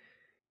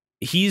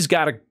 He's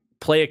got to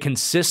play a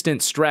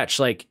consistent stretch.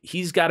 Like,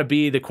 he's got to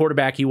be the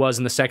quarterback he was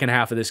in the second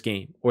half of this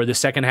game, or the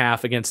second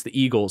half against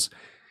the Eagles.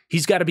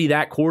 He's got to be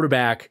that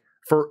quarterback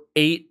for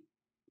 8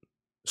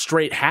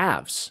 straight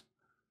halves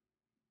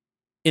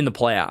in the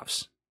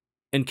playoffs.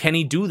 And can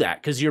he do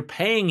that? Because you're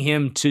paying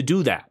him to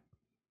do that.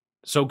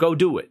 So go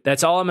do it.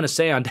 That's all I'm going to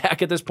say on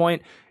Dak at this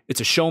point.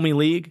 It's a show me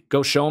league.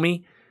 Go show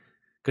me.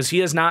 Because he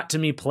has not, to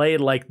me, played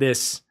like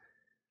this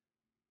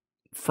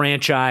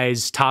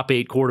franchise top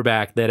 8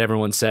 quarterback that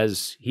everyone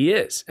says he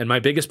is. And my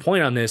biggest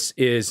point on this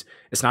is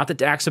it's not that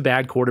Dak's a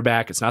bad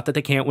quarterback. It's not that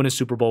they can't win a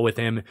Super Bowl with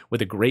him,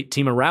 with a great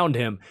team around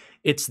him.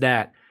 It's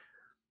that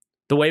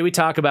the way we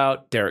talk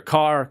about Derek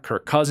Carr,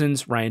 Kirk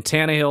Cousins, Ryan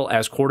Tannehill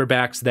as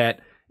quarterbacks that,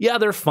 yeah,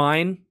 they're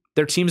fine.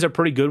 Their teams are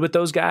pretty good with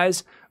those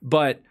guys,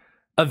 but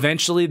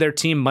eventually their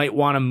team might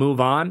want to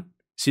move on.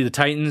 See the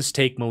Titans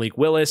take Malik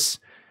Willis.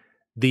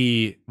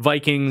 The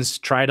Vikings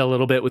tried a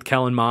little bit with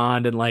Kellen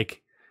Mond, and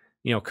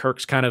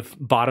Kirk's kind of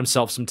bought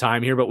himself some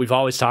time here, but we've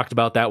always talked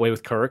about that way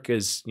with Kirk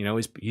is,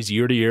 he's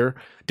year to year.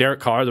 Derek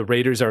Carr, the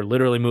Raiders are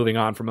literally moving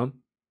on from him.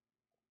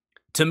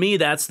 To me,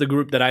 that's the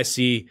group that I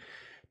see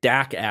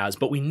Dak as,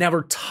 but we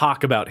never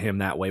talk about him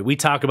that way. We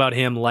talk about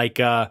him like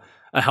a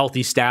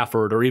healthy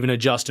Stafford or even a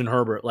Justin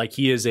Herbert, like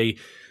he is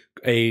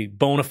a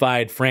bona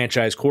fide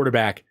franchise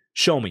quarterback.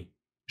 Show me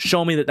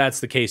that that's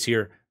the case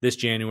here this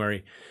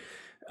January.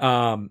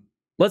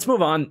 Let's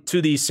move on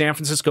to the San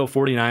Francisco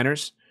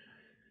 49ers.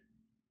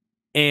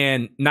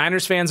 And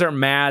Niners fans are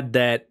mad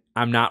that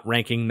I'm not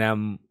ranking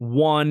them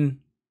 1.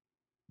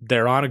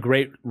 They're on a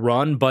great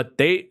run, but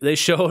they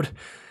showed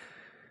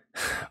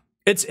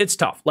it's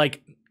tough.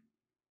 Like,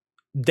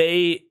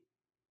 they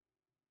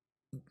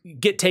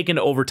get taken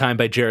to overtime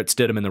by Jarrett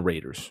Stidham and the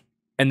Raiders,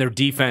 and their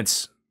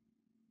defense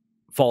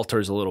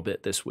falters a little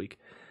bit this week.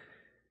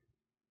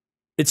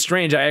 It's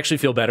strange. I actually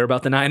feel better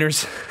about the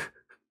Niners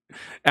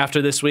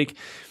after this week.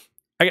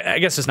 I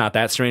guess it's not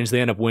that strange. They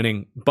end up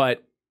winning,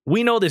 but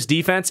we know this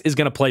defense is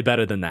going to play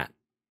better than that.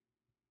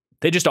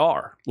 They just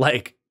are.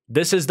 Like,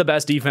 this is the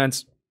best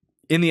defense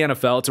in the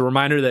NFL. It's a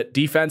reminder that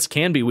defense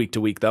can be week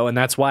to week, though, and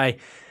that's why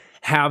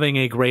having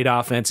a great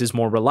offense is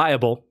more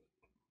reliable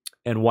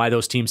and why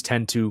those teams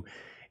tend to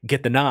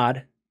get the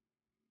nod.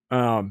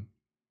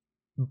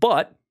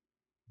 But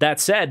that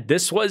said,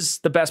 this was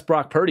the best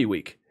Brock Purdy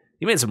week.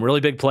 He made some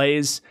really big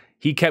plays.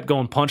 He kept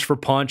going punch for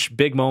punch,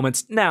 big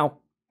moments. Now,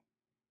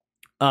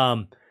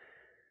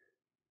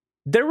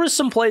 there were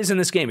some plays in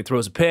this game. He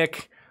throws a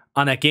pick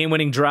on that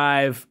game-winning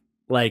drive,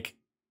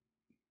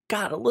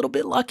 got a little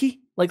bit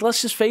lucky.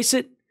 Let's just face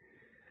it.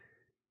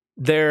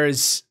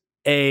 There's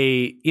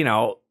he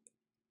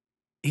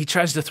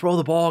tries to throw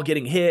the ball,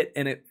 getting hit,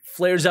 and it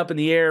flares up in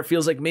the air.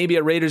 Feels like maybe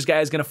a Raiders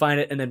guy is going to find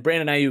it, and then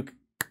Brandon Ayuk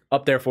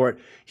up there for it.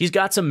 He's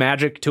got some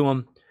magic to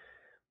him,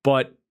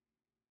 but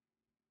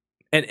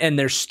and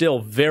they're still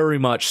very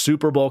much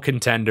Super Bowl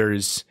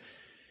contenders.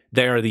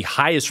 They are the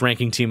highest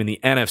ranking team in the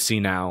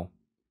NFC now.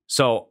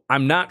 So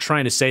I'm not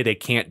trying to say they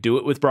can't do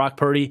it with Brock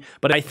Purdy,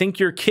 but I think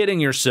you're kidding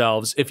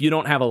yourselves if you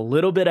don't have a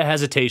little bit of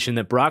hesitation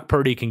that Brock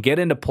Purdy can get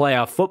into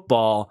playoff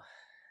football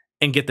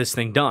and get this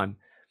thing done.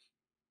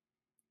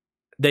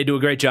 They do a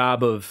great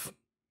job of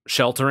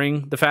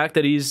sheltering the fact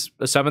that he's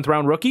a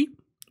 7th-round rookie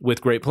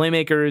with great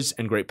playmakers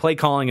and great play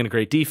calling and a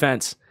great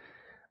defense.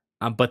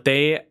 But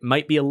they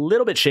might be a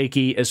little bit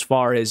shaky as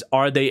far as,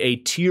 are they a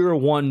tier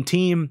 1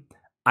 team?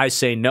 I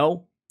say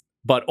no,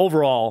 but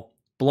overall,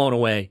 blown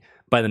away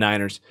by the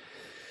Niners.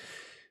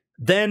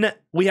 Then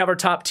we have our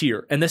top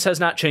tier, and this has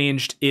not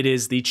changed. It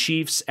is the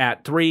Chiefs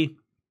at 3,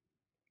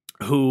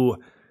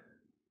 who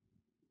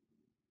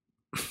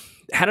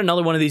had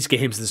another one of these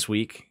games this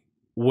week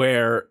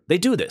where they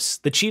do this.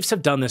 The Chiefs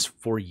have done this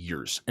for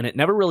years, and it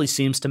never really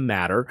seems to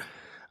matter.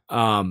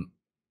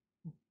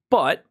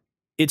 But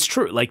it's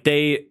true.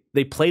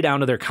 They play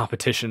down to their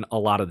competition a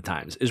lot of the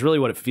times, is really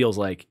what it feels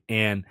like.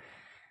 And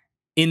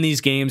in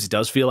these games, it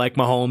does feel like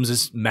Mahomes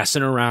is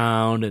messing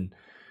around, and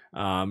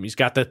he's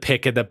got the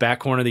pick at the back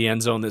corner of the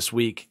end zone this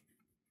week.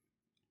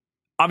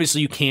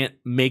 Obviously, you can't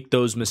make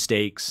those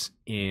mistakes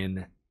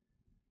in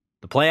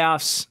the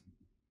playoffs.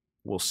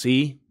 We'll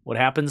see what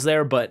happens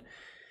there, but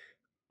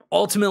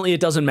ultimately,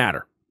 it doesn't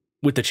matter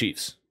with the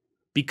Chiefs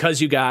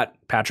because you got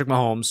Patrick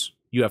Mahomes.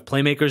 You have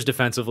playmakers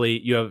defensively.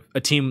 You have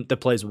a team that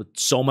plays with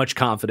so much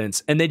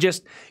confidence. And they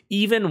just,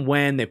 even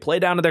when they play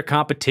down to their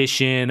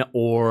competition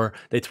or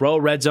they throw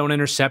a red zone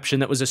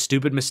interception that was a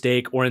stupid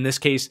mistake, or in this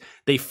case,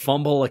 they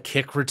fumble a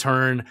kick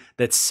return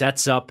that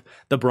sets up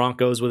the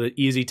Broncos with an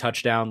easy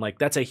touchdown,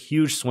 that's a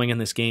huge swing in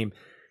this game.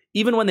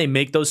 Even when they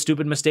make those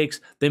stupid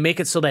mistakes, they make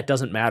it so that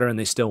doesn't matter and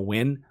they still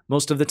win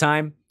most of the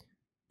time.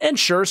 And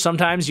sure,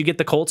 sometimes you get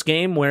the Colts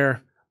game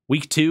where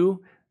week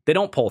 2, they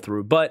don't pull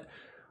through. But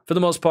for the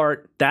most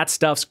part, that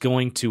stuff's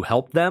going to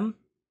help them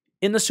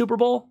in the Super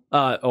Bowl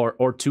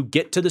or to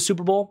get to the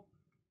Super Bowl,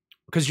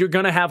 because you're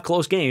going to have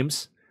close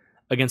games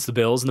against the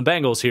Bills and the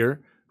Bengals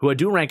here, who I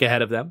do rank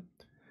ahead of them.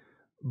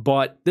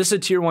 But this is a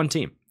tier 1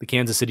 team, the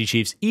Kansas City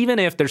Chiefs, even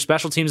if their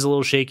special teams is a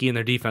little shaky and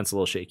their defense a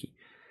little shaky.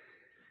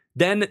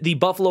 Then the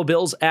Buffalo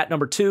Bills at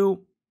number 2,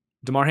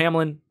 DeMar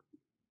Hamlin,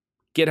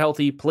 get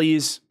healthy,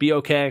 please, be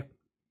okay.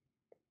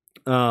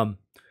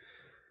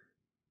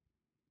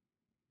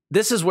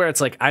 This is where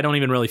it's I don't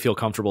even really feel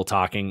comfortable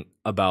talking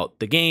about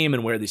the game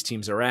and where these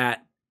teams are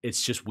at.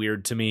 It's just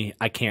weird to me.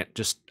 I can't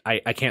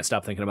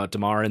stop thinking about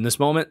DeMar in this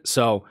moment.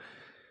 So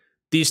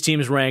these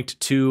teams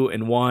ranked 2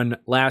 and 1.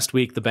 Last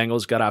week, the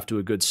Bengals got off to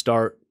a good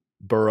start.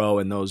 Burrow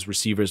and those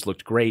receivers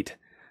looked great.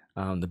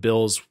 The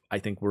Bills, I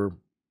think, were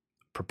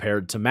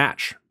prepared to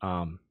match.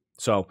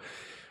 So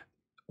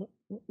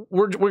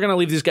we're going to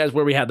leave these guys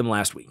where we had them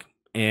last week.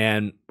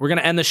 And we're going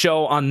to end the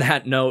show on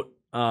that note,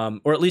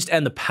 or at least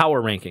end the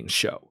power rankings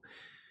show.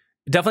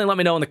 Definitely let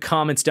me know in the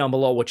comments down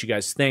below what you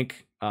guys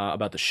think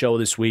about the show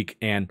this week.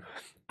 And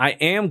I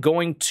am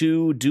going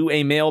to do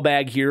a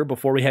mailbag here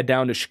before we head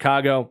down to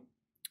Chicago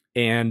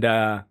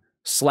and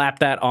slap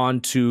that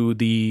onto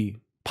the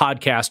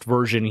podcast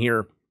version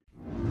here.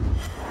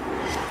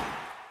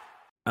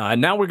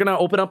 Now we're going to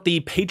open up the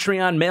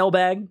Patreon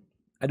mailbag.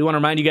 I do want to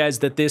remind you guys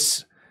that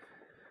this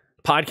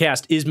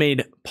podcast is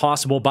made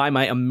possible by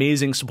my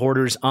amazing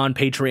supporters on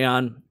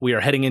Patreon. We are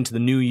heading into the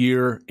new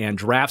year and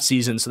draft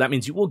season, so that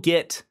means you will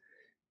get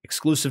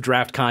exclusive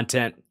draft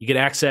content. You get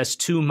access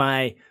to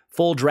my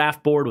full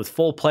draft board with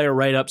full player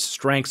write-ups,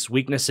 strengths,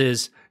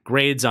 weaknesses,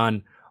 grades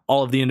on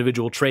all of the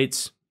individual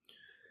traits.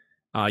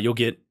 You'll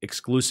get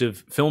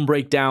exclusive film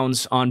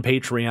breakdowns on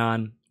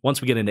Patreon.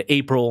 Once we get into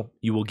April,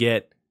 you will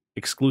get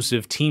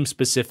exclusive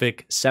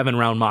team-specific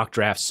 7-round mock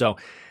drafts. So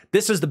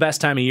this is the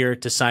best time of year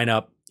to sign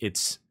up.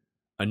 It's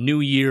a new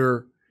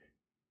year,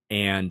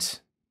 and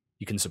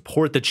you can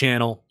support the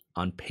channel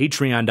on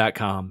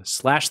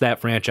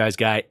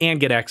patreon.com/thatfranchiseguy and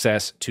get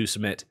access to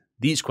submit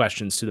these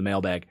questions to the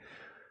mailbag.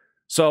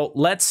 So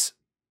let's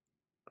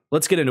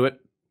get into it.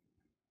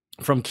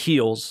 From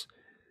Keels,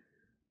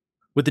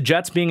 with the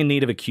Jets being in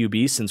need of a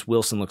QB since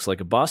Wilson looks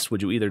like a bust,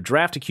 would you either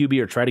draft a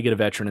QB or try to get a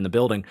veteran in the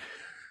building?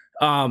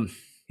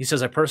 He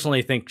says, I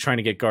personally think trying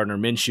to get Gardner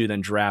Minshew,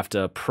 then draft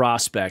a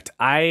prospect.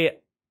 I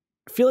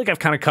feel like I've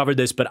kind of covered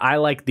this, but I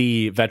like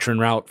the veteran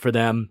route for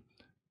them.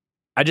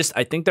 I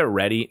think they're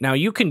ready. Now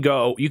you can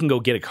go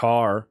get a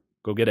Carr,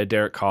 go get a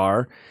Derek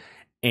Carr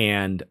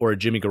or a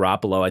Jimmy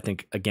Garoppolo. I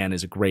think again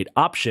is a great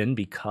option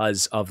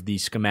because of the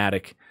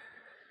schematic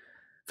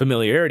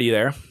familiarity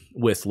there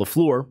with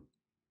LaFleur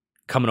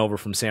coming over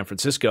from San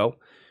Francisco,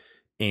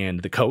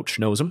 and the coach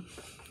knows him.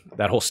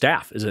 That whole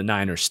staff is a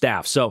Niners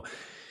staff. So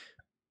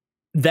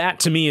that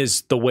to me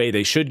is the way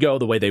they should go,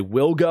 the way they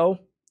will go.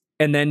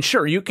 And then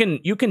sure, you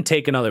can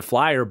take another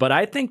flyer, but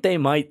I think they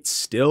might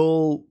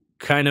still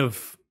kind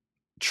of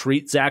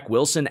treat Zach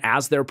Wilson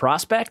as their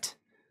prospect.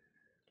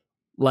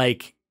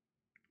 Like,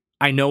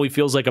 I know he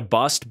feels like a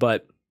bust,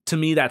 but to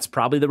me, that's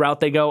probably the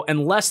route they go,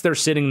 unless they're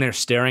sitting there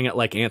staring at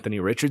like Anthony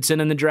Richardson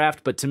in the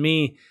draft. But to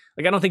me,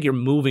 like, I don't think you're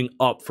moving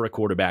up for a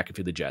quarterback if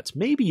you're the Jets.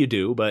 Maybe you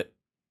do, but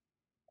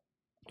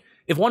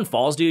if one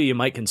falls to you, you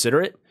might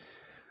consider it.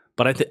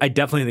 But I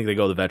definitely think they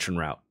go the veteran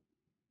route.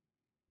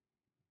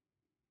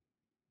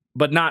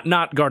 But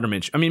not Gardner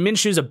Minshew. I mean,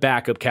 Minshew's a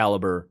backup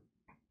caliber.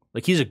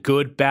 Like, he's a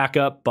good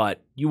backup,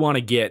 but you want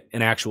to get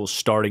an actual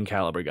starting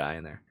caliber guy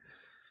in there.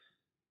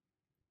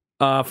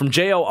 From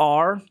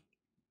JOR,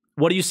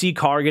 what do you see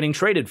Carr getting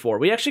traded for?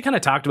 We actually kind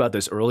of talked about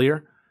this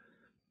earlier,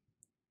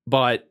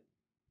 but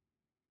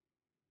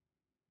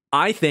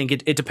I think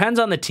it depends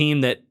on the team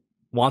that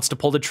wants to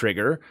pull the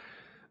trigger.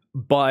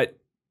 But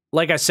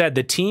like I said,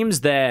 the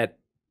teams that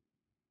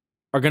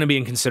are going to be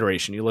in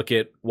consideration, you look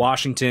at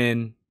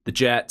Washington, the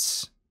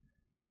Jets,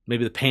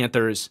 maybe the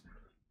Panthers.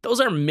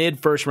 Those are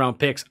mid-first round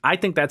picks. I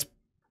think that's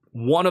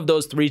one of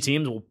those three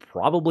teams will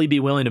probably be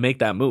willing to make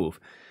that move.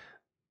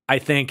 I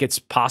think it's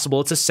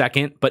possible it's a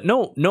second, but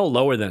no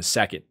lower than a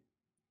second.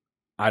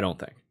 I don't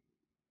think.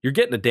 You're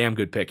getting a damn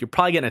good pick. You're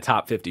probably getting a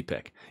top 50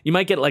 pick. You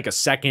might get like a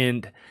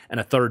second and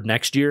a third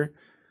next year,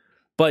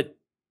 but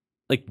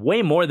like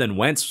way more than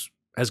Wentz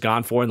has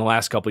gone for in the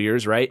last couple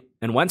years, right?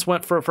 And Wentz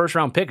went for a first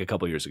round pick a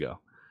couple years ago.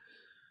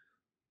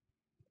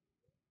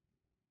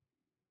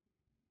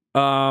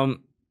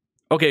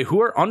 Okay,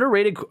 who are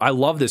underrated? I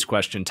love this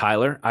question,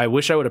 Tyler. I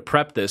wish I would have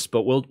prepped this,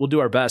 but we'll do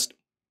our best.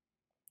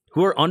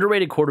 Who are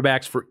underrated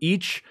quarterbacks for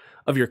each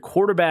of your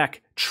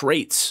quarterback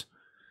traits?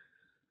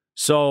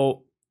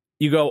 So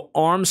you go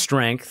arm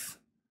strength.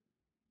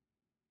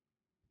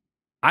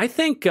 I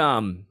think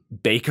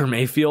Baker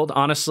Mayfield,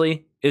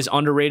 honestly, is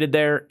underrated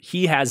there.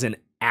 He has an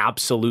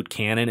absolute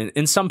cannon,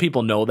 and some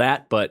people know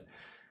that, but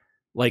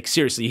like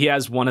seriously, he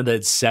has one of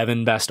the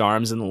 7 best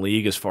arms in the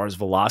league as far as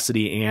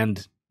velocity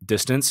and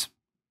distance.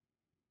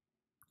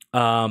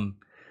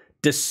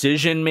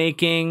 Decision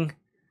making,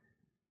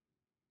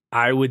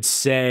 I would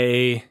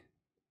say,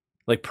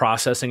 like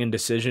processing and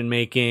decision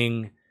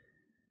making.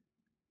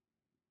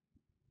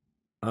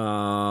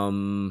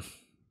 That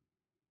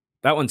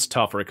one's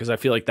tougher because I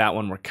feel like that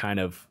one we're kind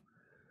of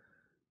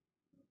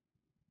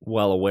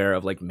well aware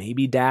of, like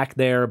maybe Dak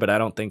there, but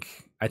I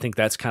think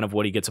that's kind of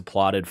what he gets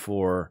applauded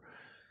for.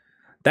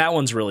 That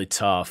one's really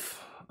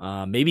tough.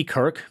 Maybe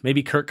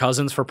Kirk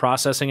Cousins for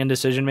processing and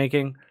decision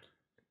making.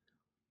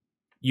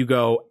 You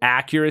go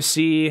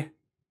accuracy.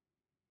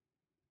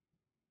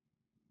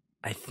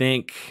 I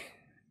think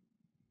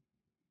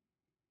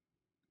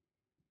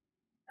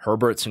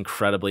Herbert's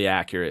incredibly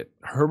accurate.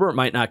 Herbert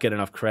might not get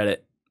enough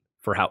credit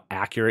for how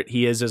accurate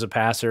he is as a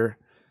passer.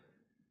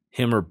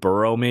 Him or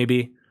Burrow,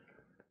 maybe.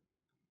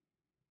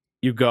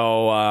 You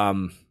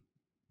go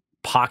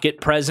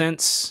pocket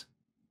presence.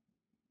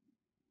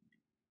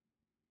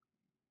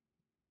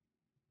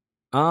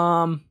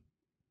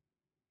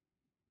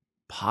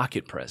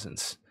 pocket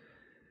presence.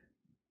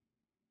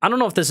 I don't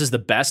know if this is the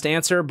best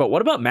answer, but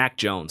what about Mac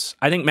Jones?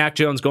 I think Mac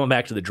Jones, going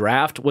back to the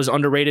draft, was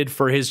underrated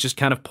for his just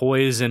kind of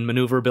poise and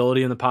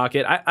maneuverability in the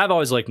pocket. I've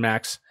always liked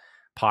Mac's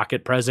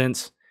pocket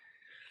presence.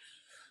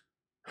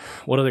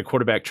 What other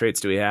quarterback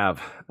traits do we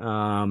have?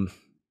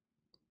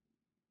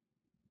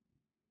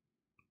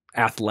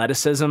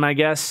 Athleticism, I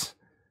guess.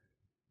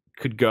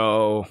 Could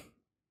go.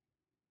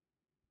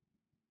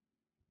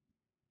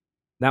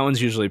 That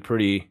one's usually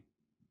pretty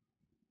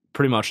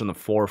much on the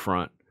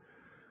forefront.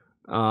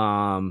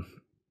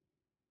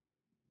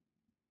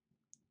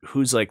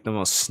 Who's like the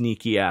most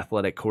sneaky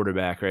athletic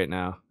quarterback right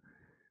now?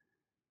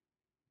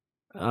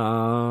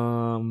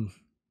 I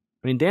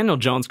mean, Daniel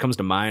Jones comes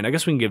to mind. I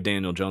guess we can give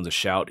Daniel Jones a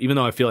shout, even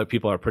though I feel like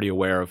people are pretty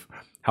aware of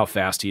how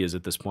fast he is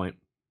at this point.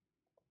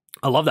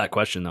 I love that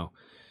question, though.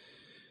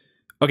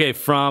 Okay,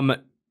 from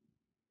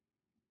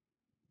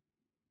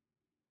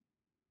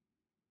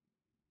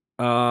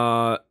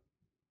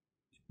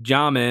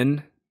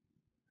Jamin.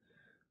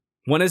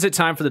 When is it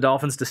time for the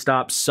Dolphins to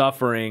stop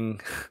suffering?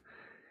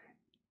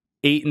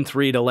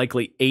 8-3 to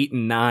likely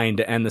 8-9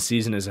 to end the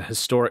season is a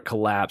historic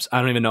collapse. I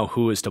don't even know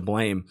who is to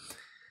blame.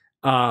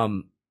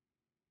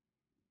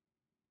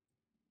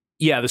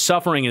 Yeah, the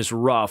suffering is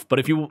rough, but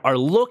if you are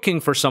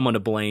looking for someone to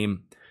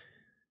blame,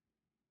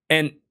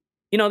 and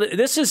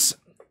this is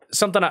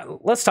something.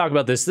 Let's talk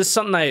about this. This is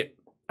something I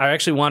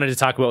actually wanted to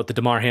talk about with the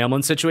Damar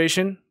Hamlin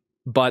situation,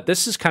 but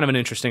this is kind of an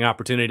interesting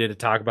opportunity to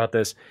talk about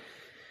this.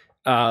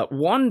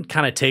 One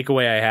kind of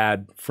takeaway I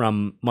had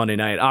from Monday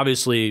night,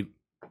 obviously,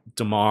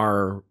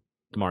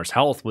 Damar's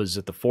health was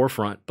at the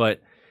forefront,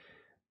 but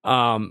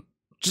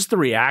just the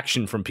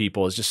reaction from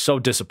people is just so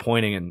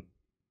disappointing. And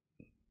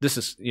this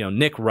is,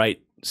 Nick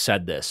Wright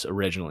said this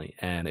originally.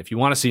 And if you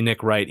want to see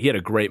Nick Wright, he had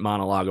a great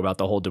monologue about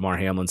the whole Damar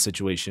Hamlin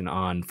situation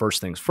on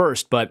First Things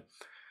First. But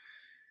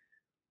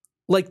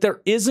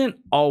there isn't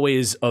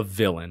always a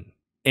villain.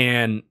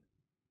 And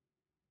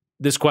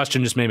this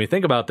question just made me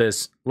think about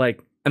this. And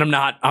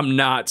I'm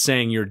not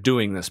saying you're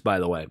doing this, by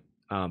the way.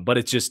 But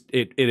it's just,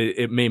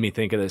 it made me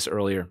think of this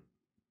earlier.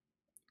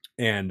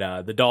 And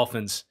the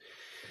Dolphins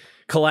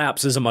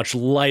collapse is a much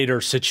lighter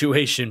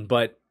situation,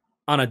 but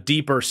on a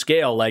deeper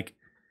scale,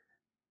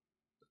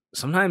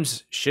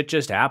 sometimes shit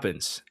just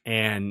happens,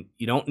 and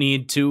you don't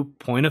need to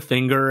point a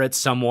finger at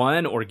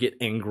someone or get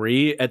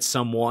angry at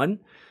someone.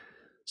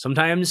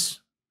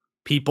 Sometimes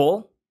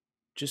people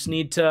just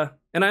need to,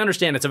 and I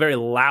understand it's a very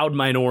loud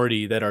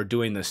minority that are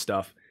doing this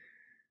stuff,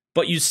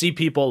 but you see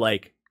people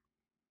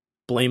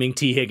blaming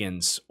T.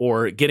 Higgins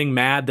or getting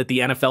mad that the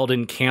NFL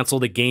didn't cancel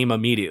the game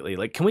immediately.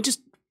 Can we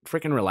just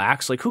freaking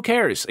relax? Who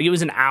cares? It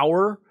was an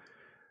hour.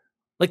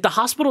 The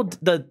hospital,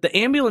 the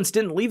ambulance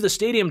didn't leave the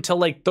stadium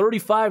till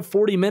 35,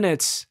 40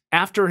 minutes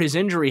after his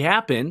injury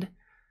happened.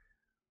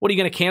 What, are you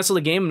going to cancel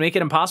the game and make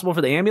it impossible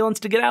for the ambulance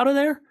to get out of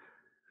there?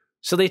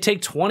 So they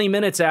take 20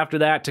 minutes after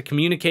that to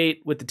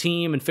communicate with the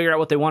team and figure out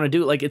what they want to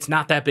do. It's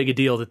not that big a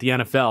deal that the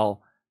NFL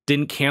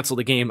didn't cancel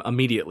the game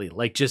immediately.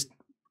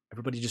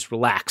 Everybody just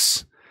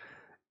relax.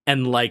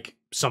 And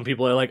some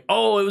people are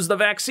oh, it was the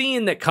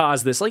vaccine that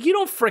caused this. You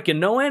don't freaking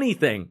know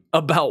anything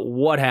about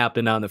what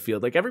happened on the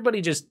field.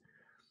 Everybody just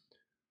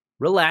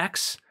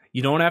relax.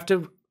 You don't have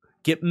to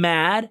get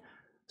mad.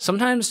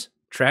 Sometimes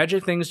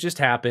tragic things just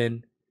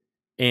happen,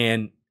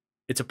 and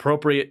it's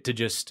appropriate to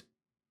just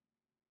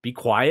be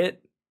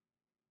quiet,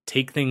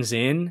 take things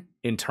in,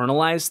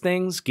 internalize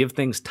things, give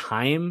things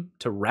time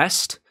to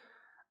rest.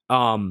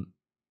 And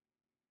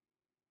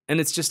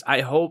it's just,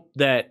 I hope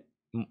that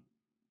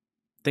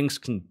things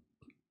can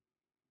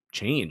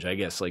change, I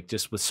guess,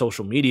 just with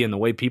social media and the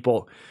way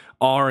people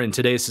are in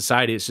today's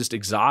society. It's just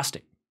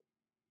exhausting.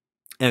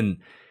 And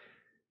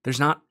there's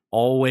not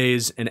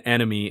always an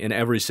enemy in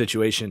every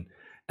situation.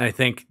 And I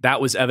think that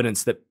was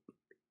evidence that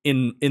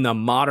in the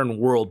modern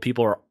world,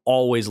 people are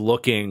always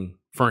looking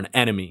for an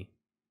enemy.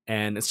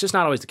 And it's just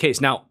not always the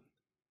case. Now,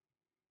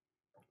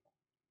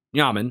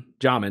 Jamin,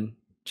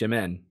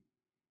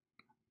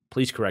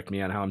 please correct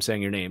me on how I'm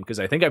saying your name, because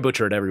I think I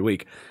butcher it every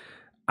week.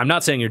 I'm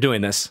not saying you're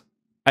doing this.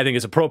 I think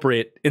it's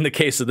appropriate in the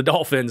case of the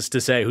Dolphins to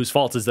say whose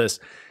fault is this,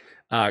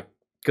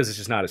 because it's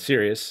just not as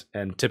serious.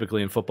 And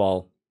typically in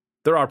football,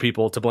 there are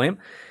people to blame.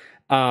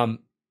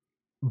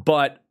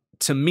 But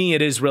to me,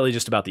 it is really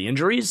just about the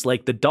injuries.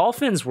 The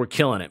Dolphins were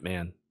killing it,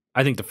 man.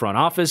 I think the front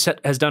office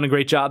has done a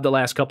great job the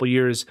last couple of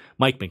years.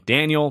 Mike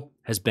McDaniel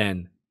has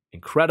been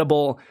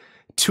incredible.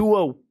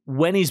 Tua,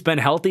 when he's been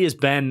healthy,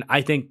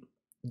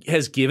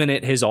 has given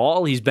it his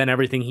all. He's been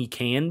everything he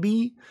can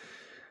be.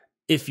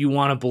 If you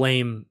want to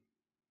blame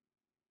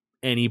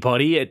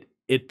anybody,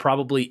 it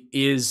probably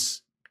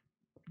is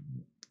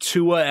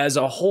Tua as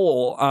a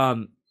whole.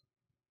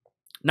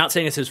 Not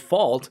saying it's his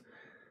fault.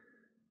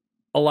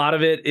 A lot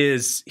of it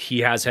is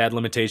he has had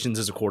limitations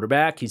as a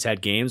quarterback. He's had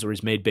games where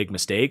he's made big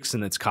mistakes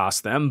and it's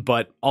cost them,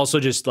 but also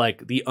just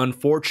the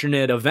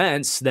unfortunate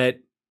events that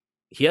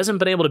he hasn't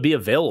been able to be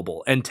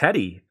available, and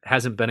Teddy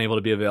hasn't been able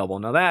to be available.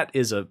 Now that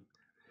is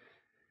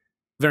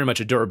very much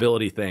a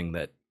durability thing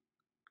that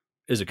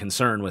is a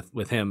concern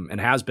with him and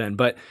has been,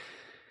 but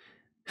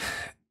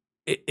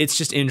it's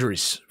just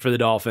injuries for the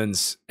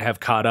Dolphins have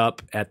caught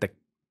up at the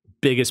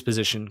biggest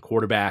position,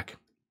 quarterback.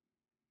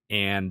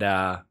 And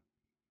that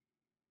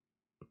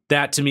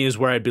to me is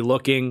where I'd be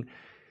looking.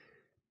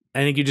 I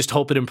think you just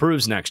hope it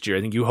improves next year.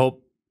 I think you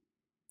hope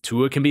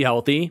Tua can be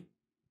healthy.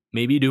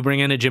 Maybe you do bring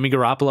in a Jimmy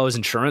Garoppolo as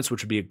insurance,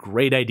 which would be a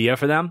great idea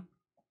for them.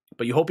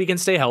 But you hope he can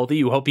stay healthy.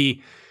 You hope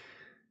he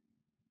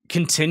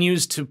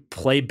continues to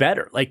play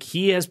better. Like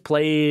he has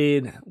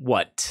played,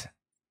 what?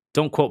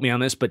 Don't quote me on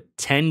this, but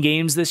 10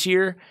 games this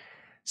year.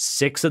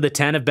 6 of the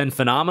 10 have been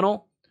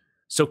phenomenal.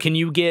 So can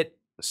you get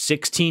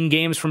 16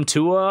 games from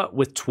Tua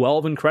with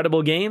 12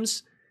 incredible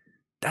games?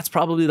 That's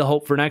probably the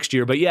hope for next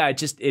year. But yeah,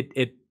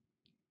 it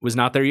was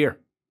not their year.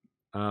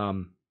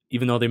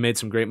 Even though they made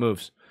some great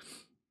moves.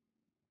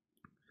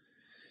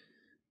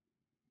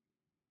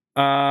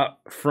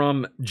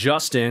 From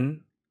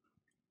Justin,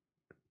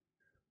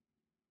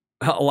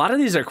 a lot of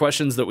these are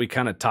questions that we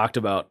kind of talked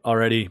about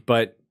already,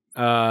 but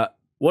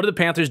what do the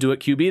Panthers do at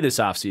QB this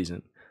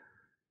offseason?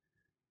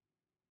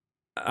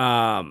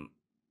 Along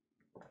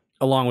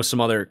with some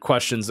other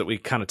questions that we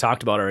kind of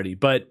talked about already.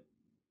 But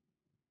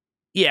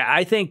yeah,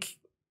 I think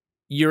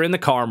you're in the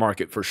car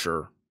market for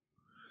sure.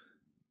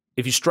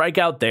 If you strike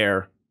out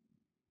there,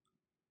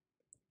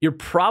 you're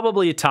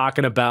probably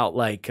talking about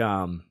like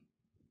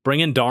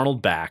bringing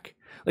Darnold back.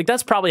 Like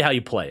that's probably how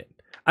you play it.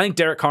 I think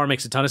Derek Carr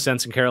makes a ton of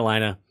sense in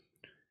Carolina.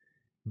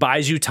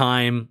 Buys you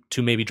time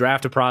to maybe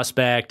draft a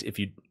prospect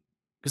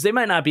because they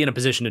might not be in a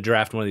position to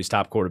draft one of these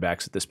top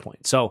quarterbacks at this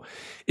point. So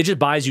it just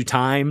buys you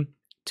time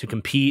to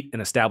compete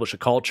and establish a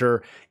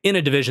culture in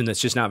a division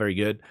that's just not very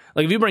good.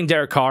 Like if you bring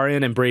Derek Carr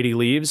in and Brady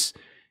leaves,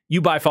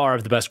 you by far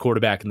have the best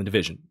quarterback in the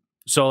division.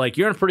 So like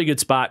you're in a pretty good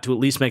spot to at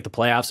least make the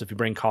playoffs if you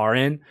bring Carr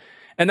in.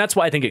 And that's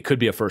why I think it could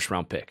be a first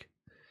round pick.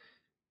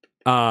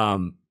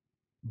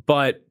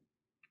 But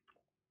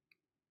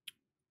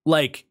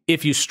like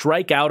if you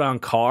strike out on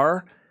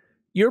Carr,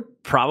 you're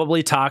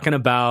probably talking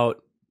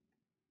about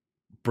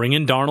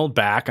bringing Darnold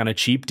back on a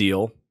cheap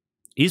deal.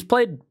 He's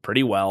played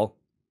pretty well.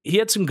 He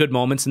had some good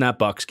moments in that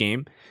Bucs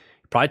game.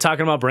 Probably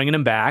talking about bringing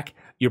him back.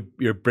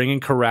 You're bringing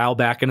Corral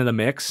back into the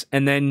mix,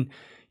 and then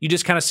you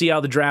just kind of see how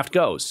the draft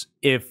goes.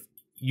 If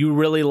you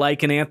really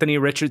like an Anthony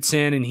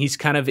Richardson and he's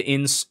kind of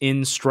in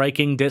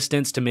striking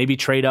distance to maybe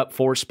trade up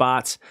 4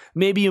 spots,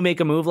 maybe you make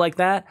a move like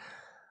that.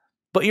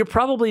 But you're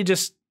probably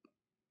just,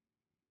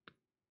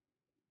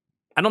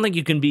 I don't think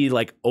you can be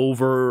like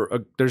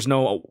there's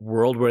no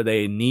world where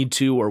they need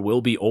to or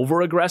will be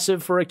over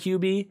aggressive for a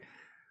QB,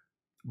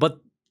 but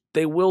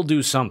they will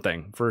do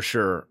something for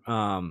sure.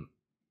 Although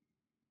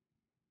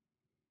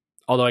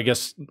I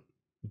guess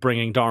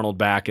bringing Darnold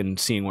back and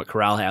seeing what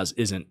Corral has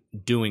isn't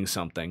doing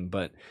something,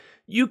 but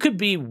you could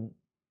be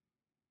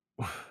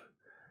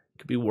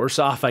worse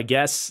off, I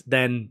guess,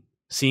 than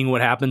seeing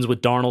what happens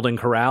with Darnold and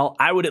Corral.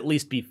 I would at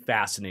least be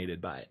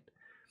fascinated by it.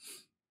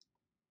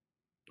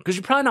 Because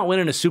you're probably not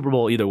winning a Super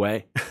Bowl either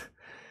way.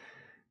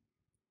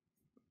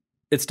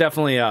 It's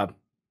definitely a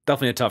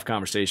tough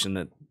conversation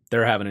that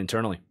they're having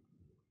internally.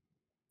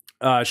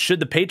 Should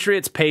the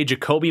Patriots pay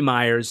Jacoby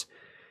Myers,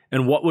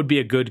 and what would be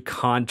a good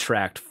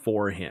contract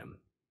for him?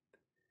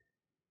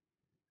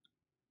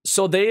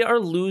 So they are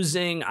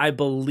losing, I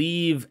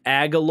believe,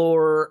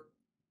 Aguilar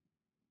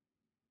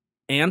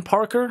and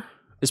Parker.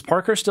 Is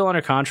Parker still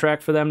under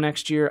contract for them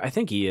next year? I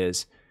think he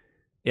is.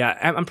 Yeah,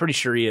 I'm pretty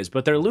sure he is.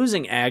 But they're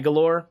losing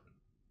Aguilar.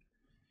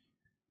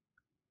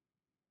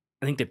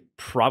 I think they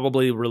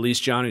probably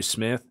released Jonnu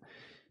Smith.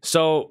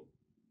 So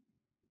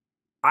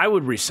I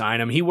would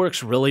re-sign him. He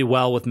works really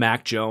well with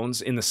Mac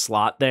Jones in the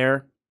slot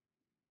there.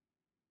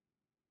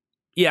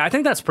 Yeah, I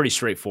think that's pretty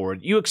straightforward.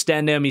 You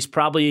extend him. He's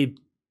probably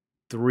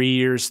 3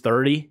 years,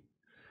 30.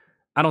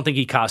 I don't think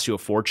he costs you a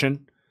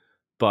fortune,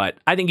 but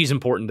I think he's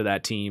important to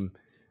that team.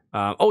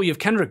 You have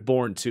Kendrick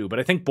Bourne too, but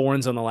I think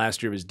Bourne's on the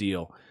last year of his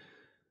deal.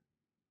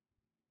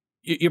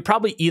 You're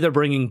probably either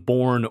bringing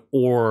Bourne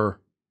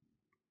or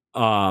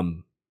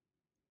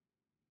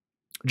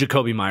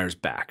Jacoby Myers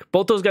back.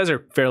 Both those guys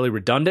are fairly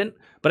redundant,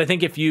 but I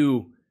think if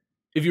you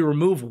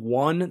remove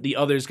one, the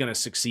other's going to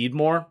succeed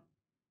more.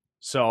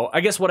 So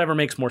I guess whatever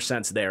makes more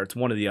sense there. It's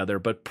one or the other,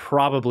 but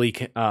probably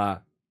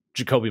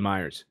Jacoby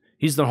Myers.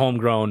 He's the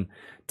homegrown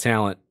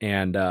talent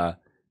and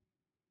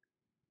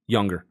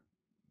younger.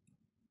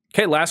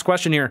 Okay, last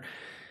question here.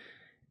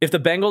 If the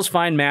Bengals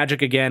find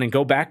magic again and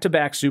go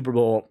back-to-back Super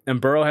Bowl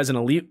and Burrow has an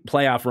elite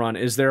playoff run,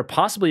 is there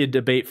possibly a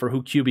debate for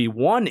who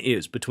QB1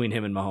 is between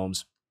him and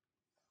Mahomes?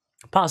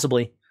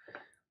 Possibly.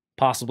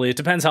 It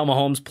depends how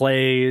Mahomes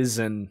plays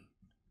and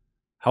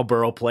how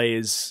Burrow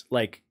plays.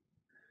 Like,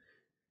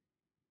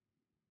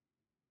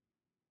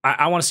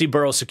 I want to see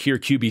Burrow secure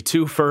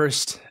QB2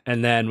 first,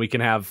 and then we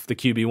can have the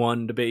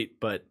QB1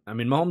 debate. But, I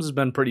mean, Mahomes has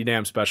been pretty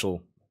damn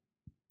special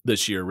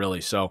this year,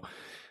 really. So,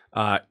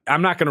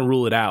 I'm not going to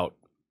rule it out.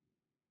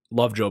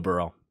 Love Joe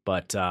Burrow,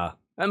 but that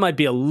might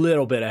be a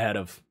little bit ahead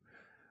of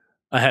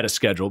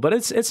schedule, but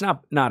it's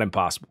not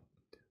impossible.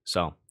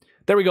 So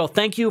there we go.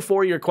 Thank you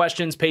for your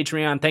questions,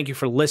 Patreon. Thank you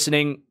for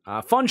listening.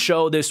 Fun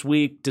show this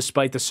week,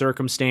 despite the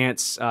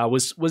circumstance.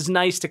 Was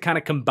nice to kind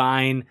of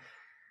combine,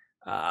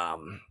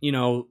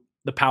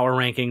 the power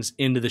rankings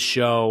into the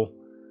show.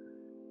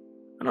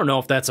 I don't know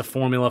if that's a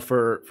formula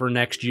for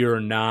next year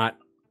or not.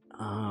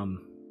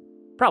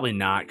 Probably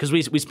not, because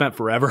we spent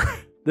forever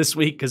this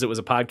week because it was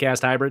a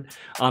podcast hybrid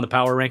on the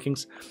power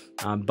rankings.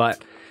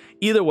 But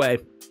either way,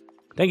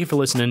 thank you for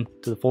listening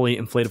to the Fully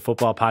Inflated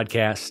Football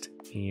Podcast,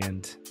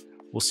 and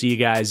we'll see you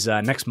guys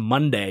next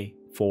Monday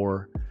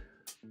for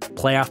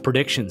playoff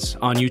predictions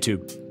on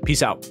YouTube.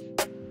 Peace out.